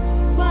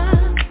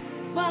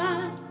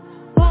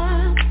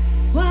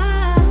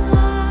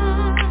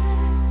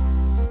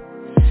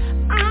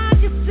 I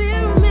can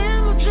still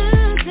remember the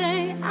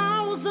day I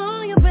was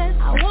on your bed.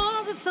 I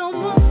wanted so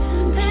much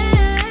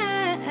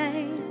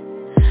pain.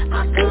 I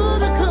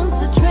couldn't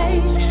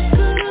concentrate,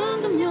 couldn't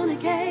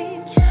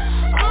communicate.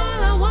 All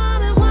I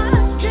wanted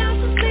was just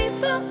to see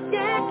some,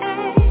 yeah.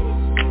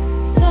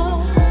 So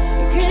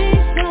you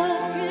can't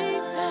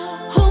stop.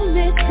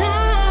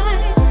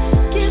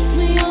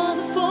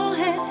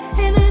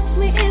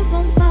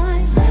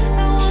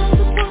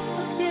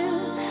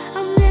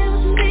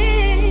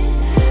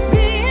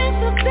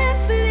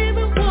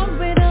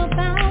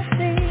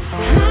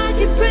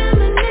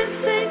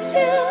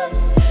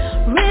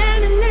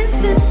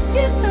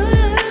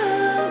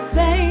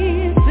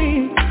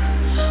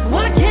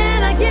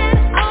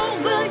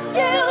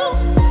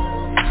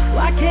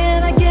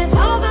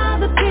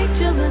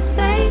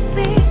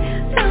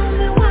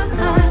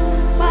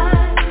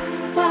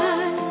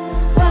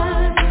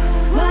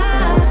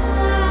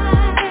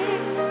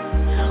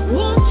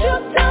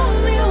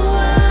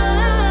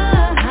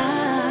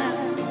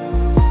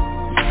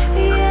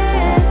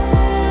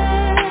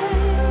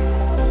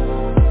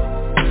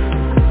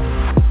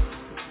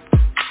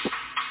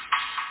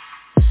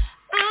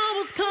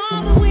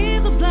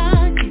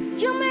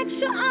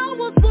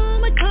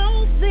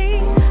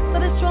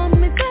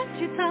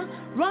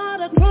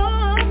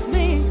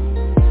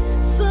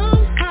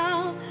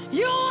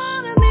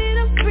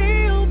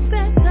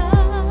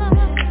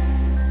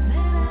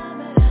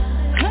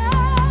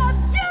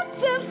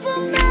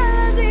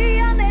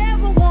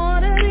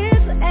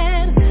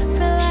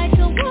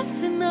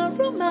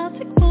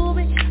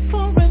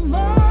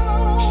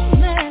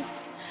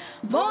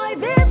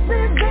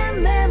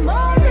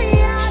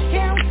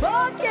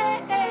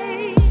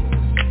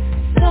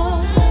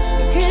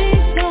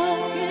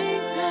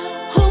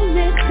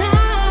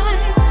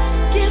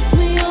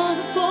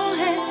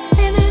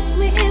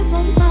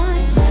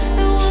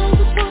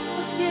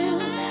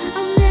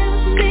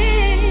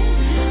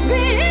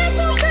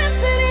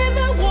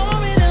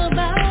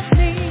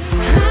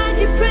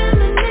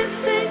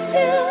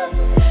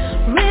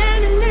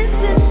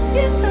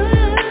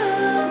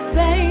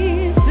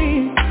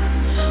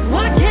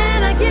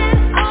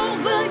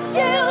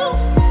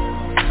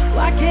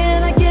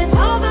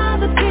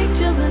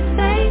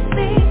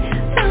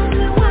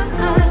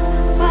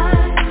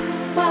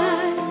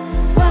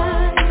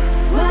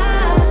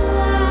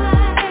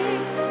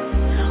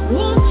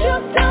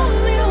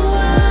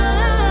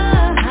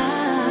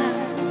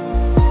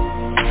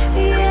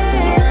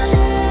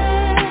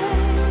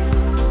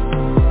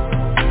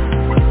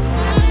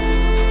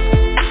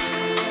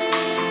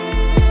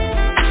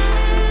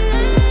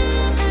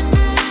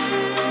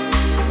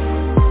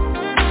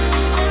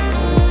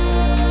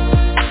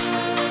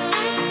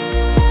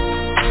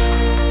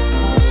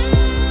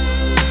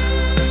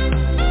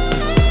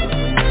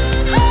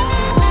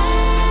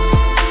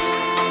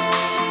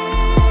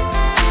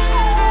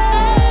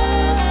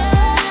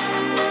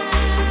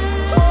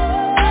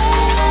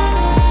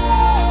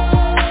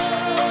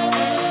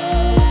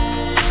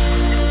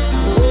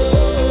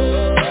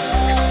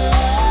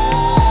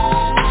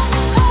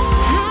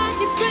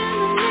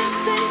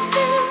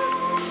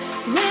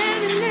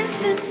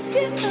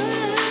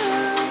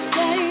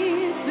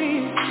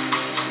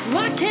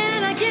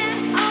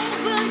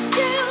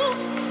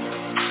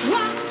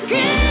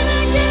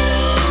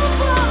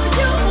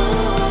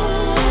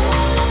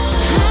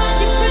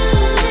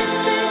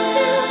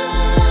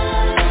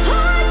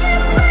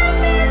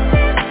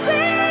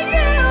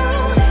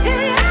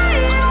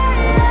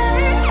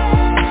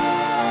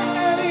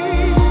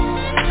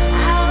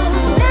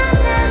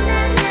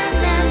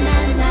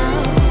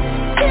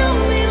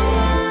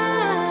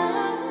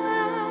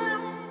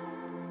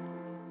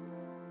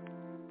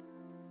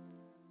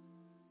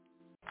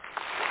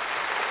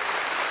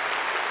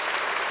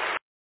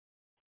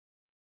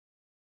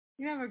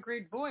 You have a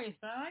great voice.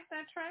 I like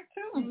that track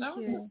too. Thank That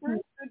was you. a very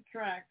good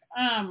track.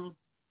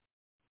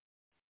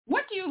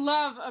 What do you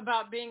love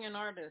about being an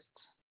artist?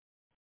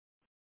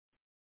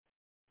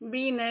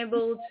 Being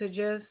able to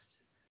just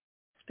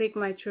speak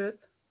my truth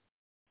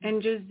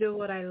and just do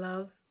what I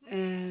love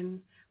and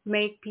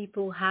make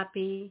people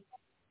happy,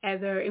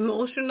 either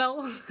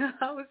emotional,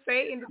 I would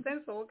say, in the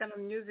sense of what kind of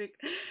music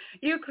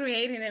you're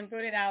creating and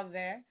put it out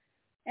there,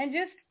 and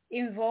just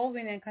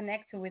involving and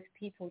connecting with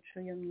people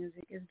through your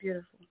music is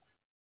beautiful.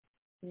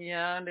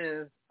 Yeah, it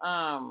is.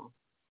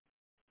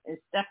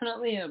 It's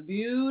definitely a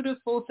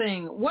beautiful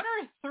thing. What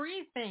are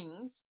 3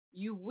 things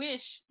you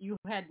wish you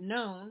had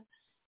known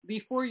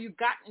before you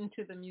got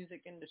into the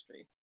music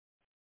industry?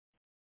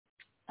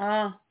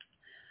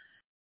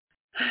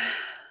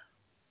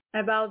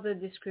 About the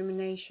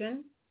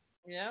discrimination.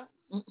 Yeah.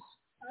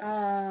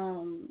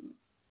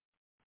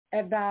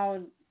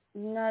 About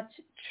not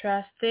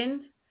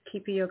trusting,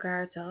 keeping your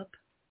guards up,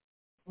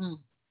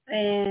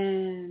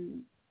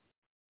 and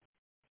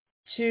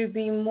to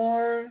be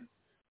more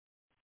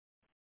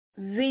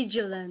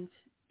vigilant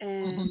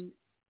and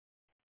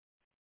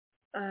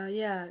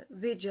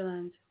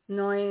vigilant,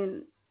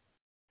 knowing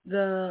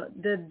the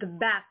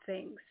bad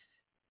things,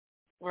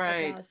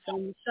 Right. about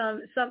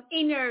some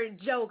inner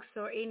jokes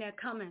or inner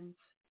comments.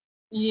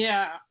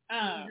 Yeah.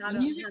 How to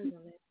Music handle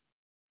it.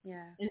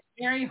 Yeah. is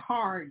very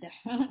hard.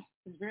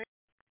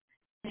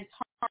 It's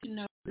hard to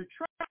know the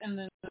trust and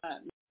the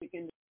music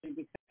industry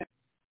because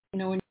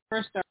when you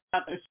first start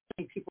out, there's so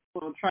many people who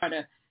will try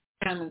to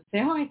come and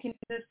say, "Oh, I can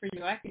do this for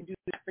you. I can do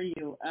that for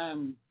you."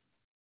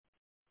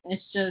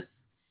 It's just,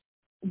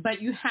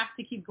 but you have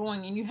to keep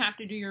going and you have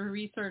to do your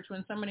research.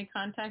 When somebody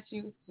contacts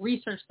you,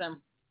 research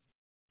them.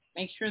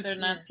 Make sure they're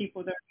not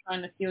people that are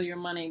trying to steal your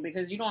money,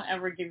 because you don't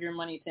ever give your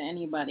money to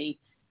anybody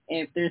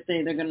if they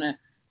say they're going to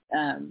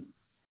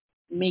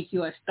make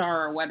you a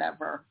star or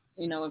whatever.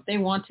 If they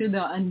want to,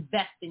 they'll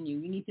invest in you.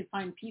 You need to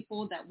find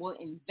people that will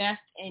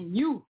invest in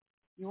you.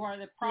 You are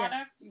the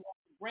product. You are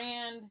the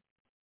brand.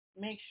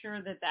 Make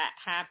sure that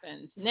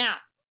happens.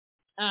 Now,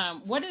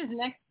 what is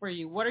next for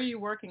you? What are you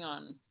working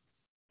on?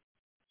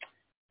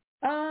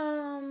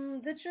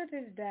 The truth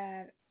is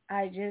that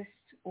I just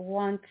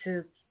want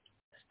to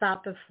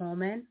stop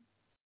performing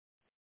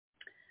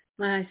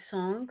my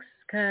songs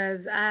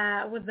because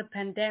with the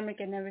pandemic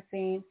and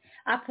everything,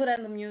 I put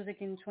out the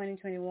music in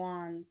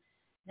 2021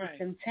 in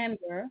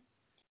September.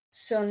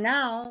 So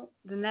now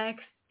the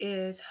next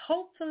is,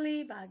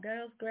 hopefully by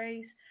God's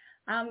grace,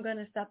 I'm going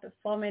to start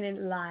performing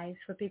in live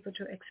for people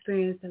to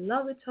experience the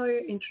Love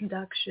Itoya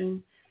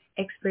introduction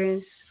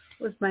experience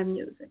with my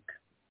music.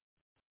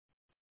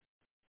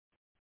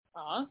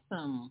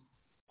 Awesome.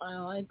 I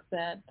like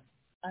that.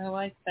 I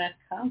like that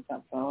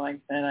concept. I like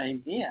that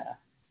idea.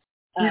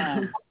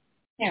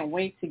 Can't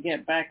wait to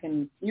get back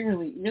and you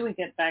really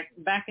get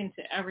back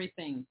into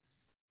everything.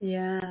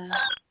 Yeah.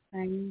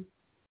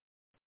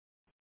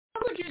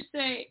 What would you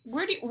say?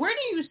 Where do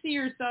you see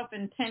yourself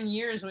in 10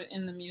 years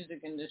in the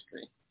music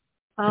industry?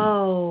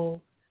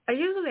 Oh, I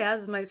usually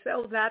ask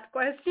myself that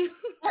question.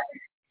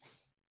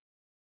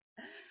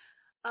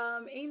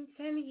 In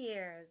 10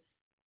 years,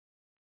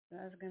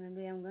 I'm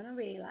gonna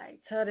be like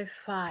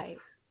 35,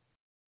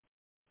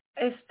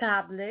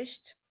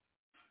 established,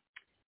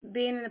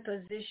 being in a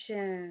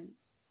position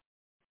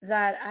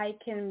that I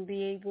can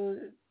be able,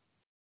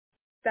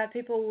 that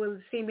people will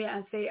see me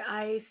and say,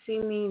 I see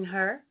me in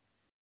her.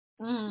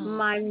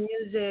 My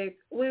music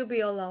will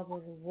be all over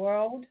the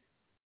world.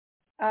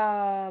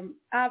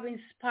 I've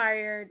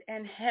inspired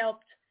and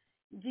helped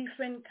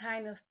different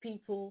kind of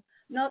people,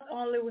 not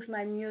only with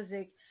my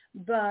music,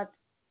 but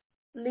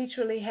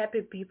literally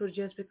helping people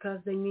just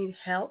because they need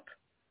help.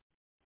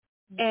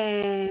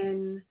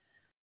 And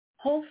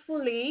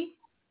hopefully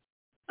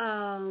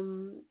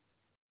having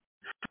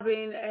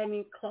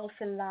any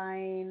clothing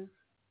line,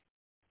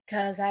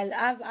 because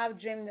I've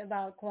dreamed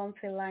about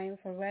clothing line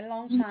for a very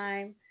long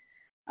time.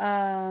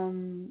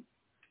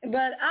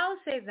 But I'll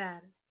say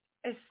that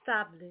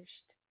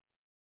established.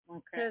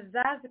 Because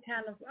that's the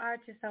kind of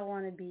artist I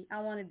want to be. I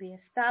want to be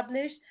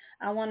established.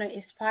 I want to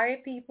inspire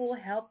people,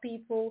 help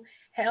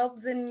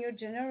the new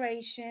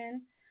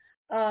generation,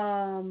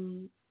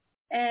 and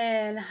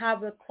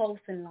have a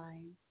clothing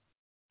line.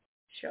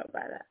 Sure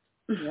about that.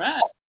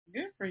 Right.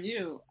 Good for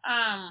you.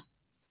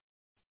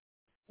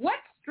 What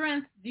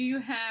strengths do you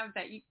have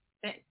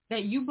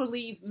that you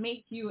believe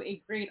make you a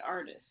great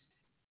artist?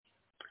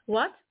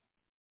 What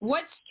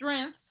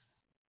strengths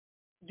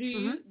do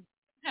you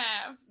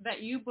have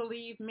that you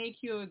believe make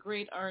you a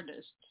great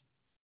artist?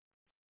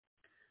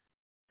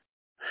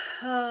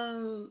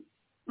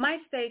 My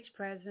stage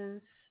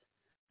presence,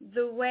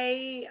 the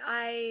way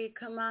I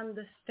command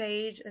the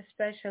stage,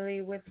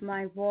 especially with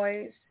my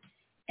voice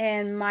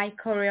and my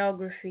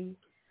choreography.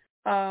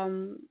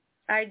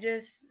 I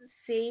just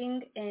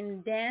sing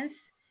and dance,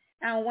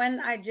 and when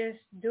I just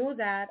do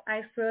that,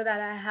 I feel that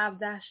I have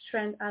that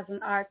strength as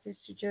an artist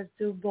to just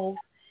do both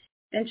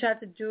and try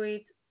to do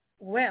it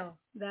well.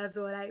 That's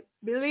what I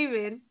believe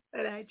in,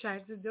 that I try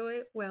to do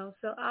it well.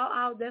 So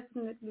I'll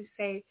definitely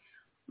say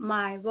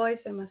my voice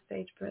and my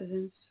stage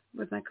presence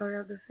with my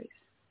choreographies.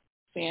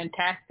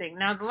 Fantastic.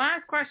 Now, the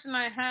last question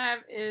I have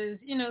is,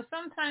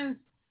 sometimes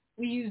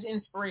we use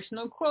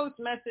inspirational quotes,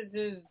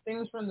 messages,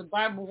 things from the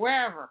Bible,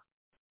 wherever,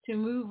 to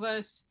move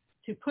us,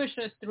 to push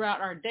us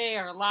throughout our day,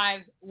 our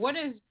lives. What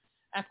is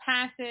a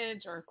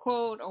passage or a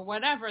quote or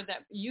whatever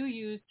that you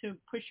use to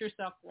push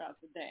yourself throughout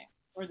the day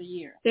or the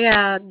year?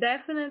 Yeah,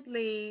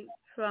 definitely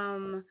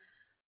from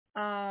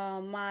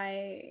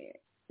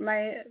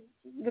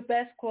the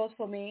best quote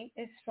for me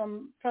is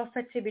from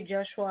Prophet T.B.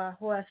 Joshua,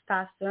 who has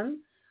passed on,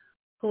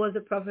 who was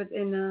a prophet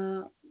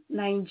in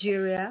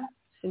Nigeria,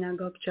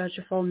 Synagogue Church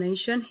of All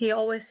Nations. He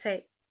always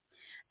said,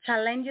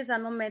 challenges are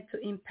not meant to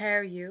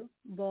impair you,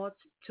 but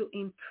to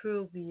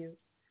improve you.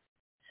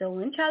 So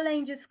when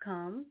challenges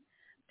come,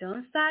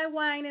 don't start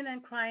whining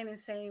and crying and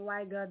saying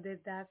why God did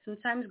that.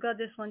 Sometimes God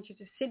just wants you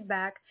to sit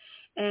back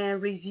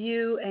and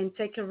review and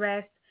take a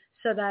rest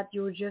so that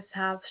you will just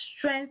have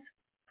strength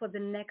for the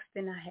next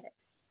thing ahead.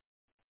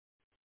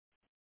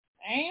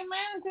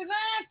 Amen to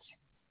that.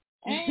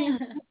 Amen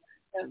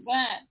to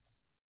that.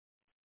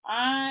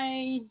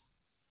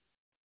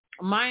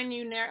 My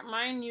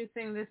new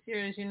thing this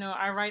year is,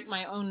 I write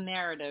my own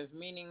narrative,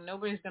 meaning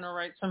nobody's going to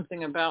write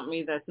something about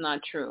me that's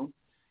not true.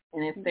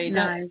 And if they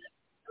don't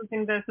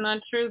something that's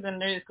not true, then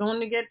they're going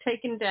to get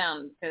taken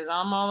down, because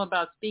I'm all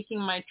about speaking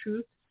my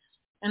truth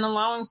and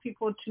allowing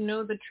people to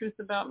know the truth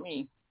about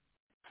me.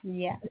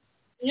 Yeah.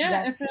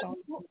 Yeah,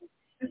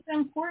 it's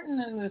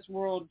important in this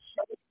world.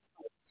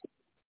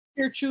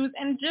 Your truth,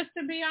 and just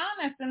to be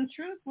honest and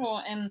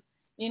truthful, and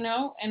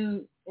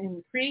and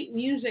create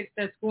music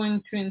that's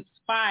going to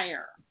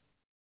inspire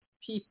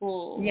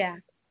people. Yeah.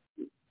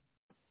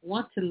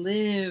 Want to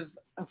live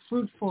a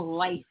fruitful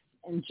life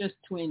and just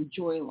to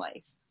enjoy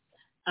life.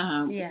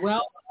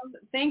 Well,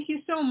 thank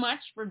you so much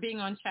for being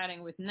on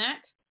Chatting with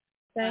Nat.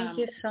 Thank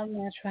you so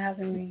much for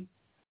having me.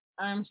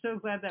 I'm so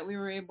glad that we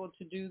were able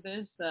to do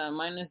this,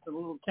 minus the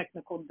little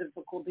technical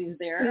difficulties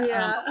there.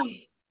 Yeah.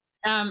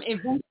 It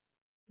would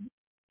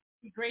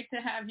be great to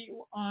have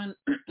you on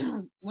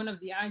one of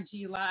the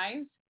IG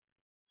lives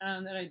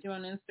that I do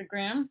on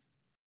Instagram.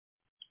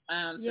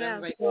 Yeah,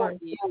 of course.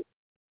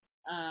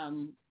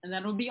 And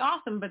that'll be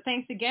awesome. But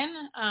thanks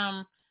again.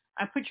 I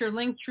put your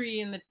link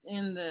tree in this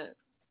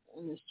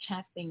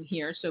chat thing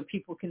here so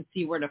people can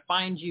see where to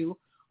find you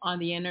on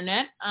the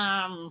internet.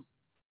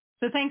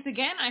 So thanks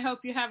again. I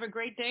hope you have a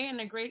great day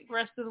and a great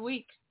rest of the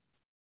week.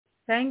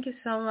 Thank you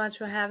so much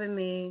for having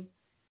me.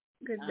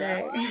 Good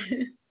day. All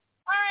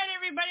right,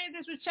 everybody.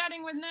 This was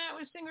Chatting with Nat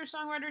with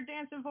singer-songwriter,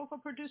 dance and vocal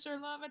producer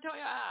Love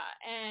Itoya.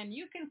 And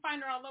you can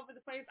find her all over the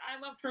place. I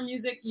love her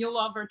music. You'll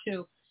love her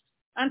too.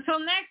 Until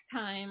next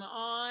time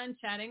on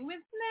Chatting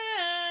with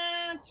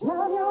Nat.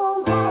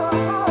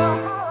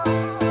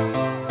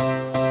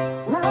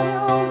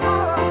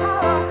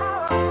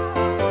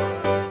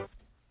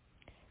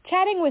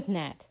 Chatting with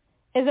Nat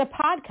is a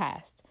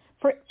podcast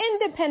for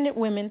independent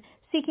women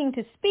seeking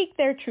to speak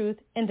their truth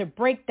and to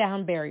break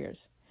down barriers.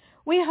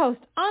 We host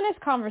honest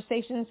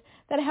conversations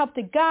that help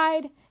to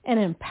guide and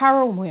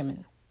empower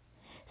women.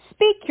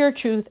 Speak your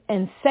truth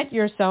and set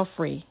yourself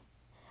free.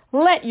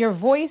 Let your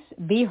voice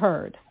be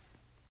heard.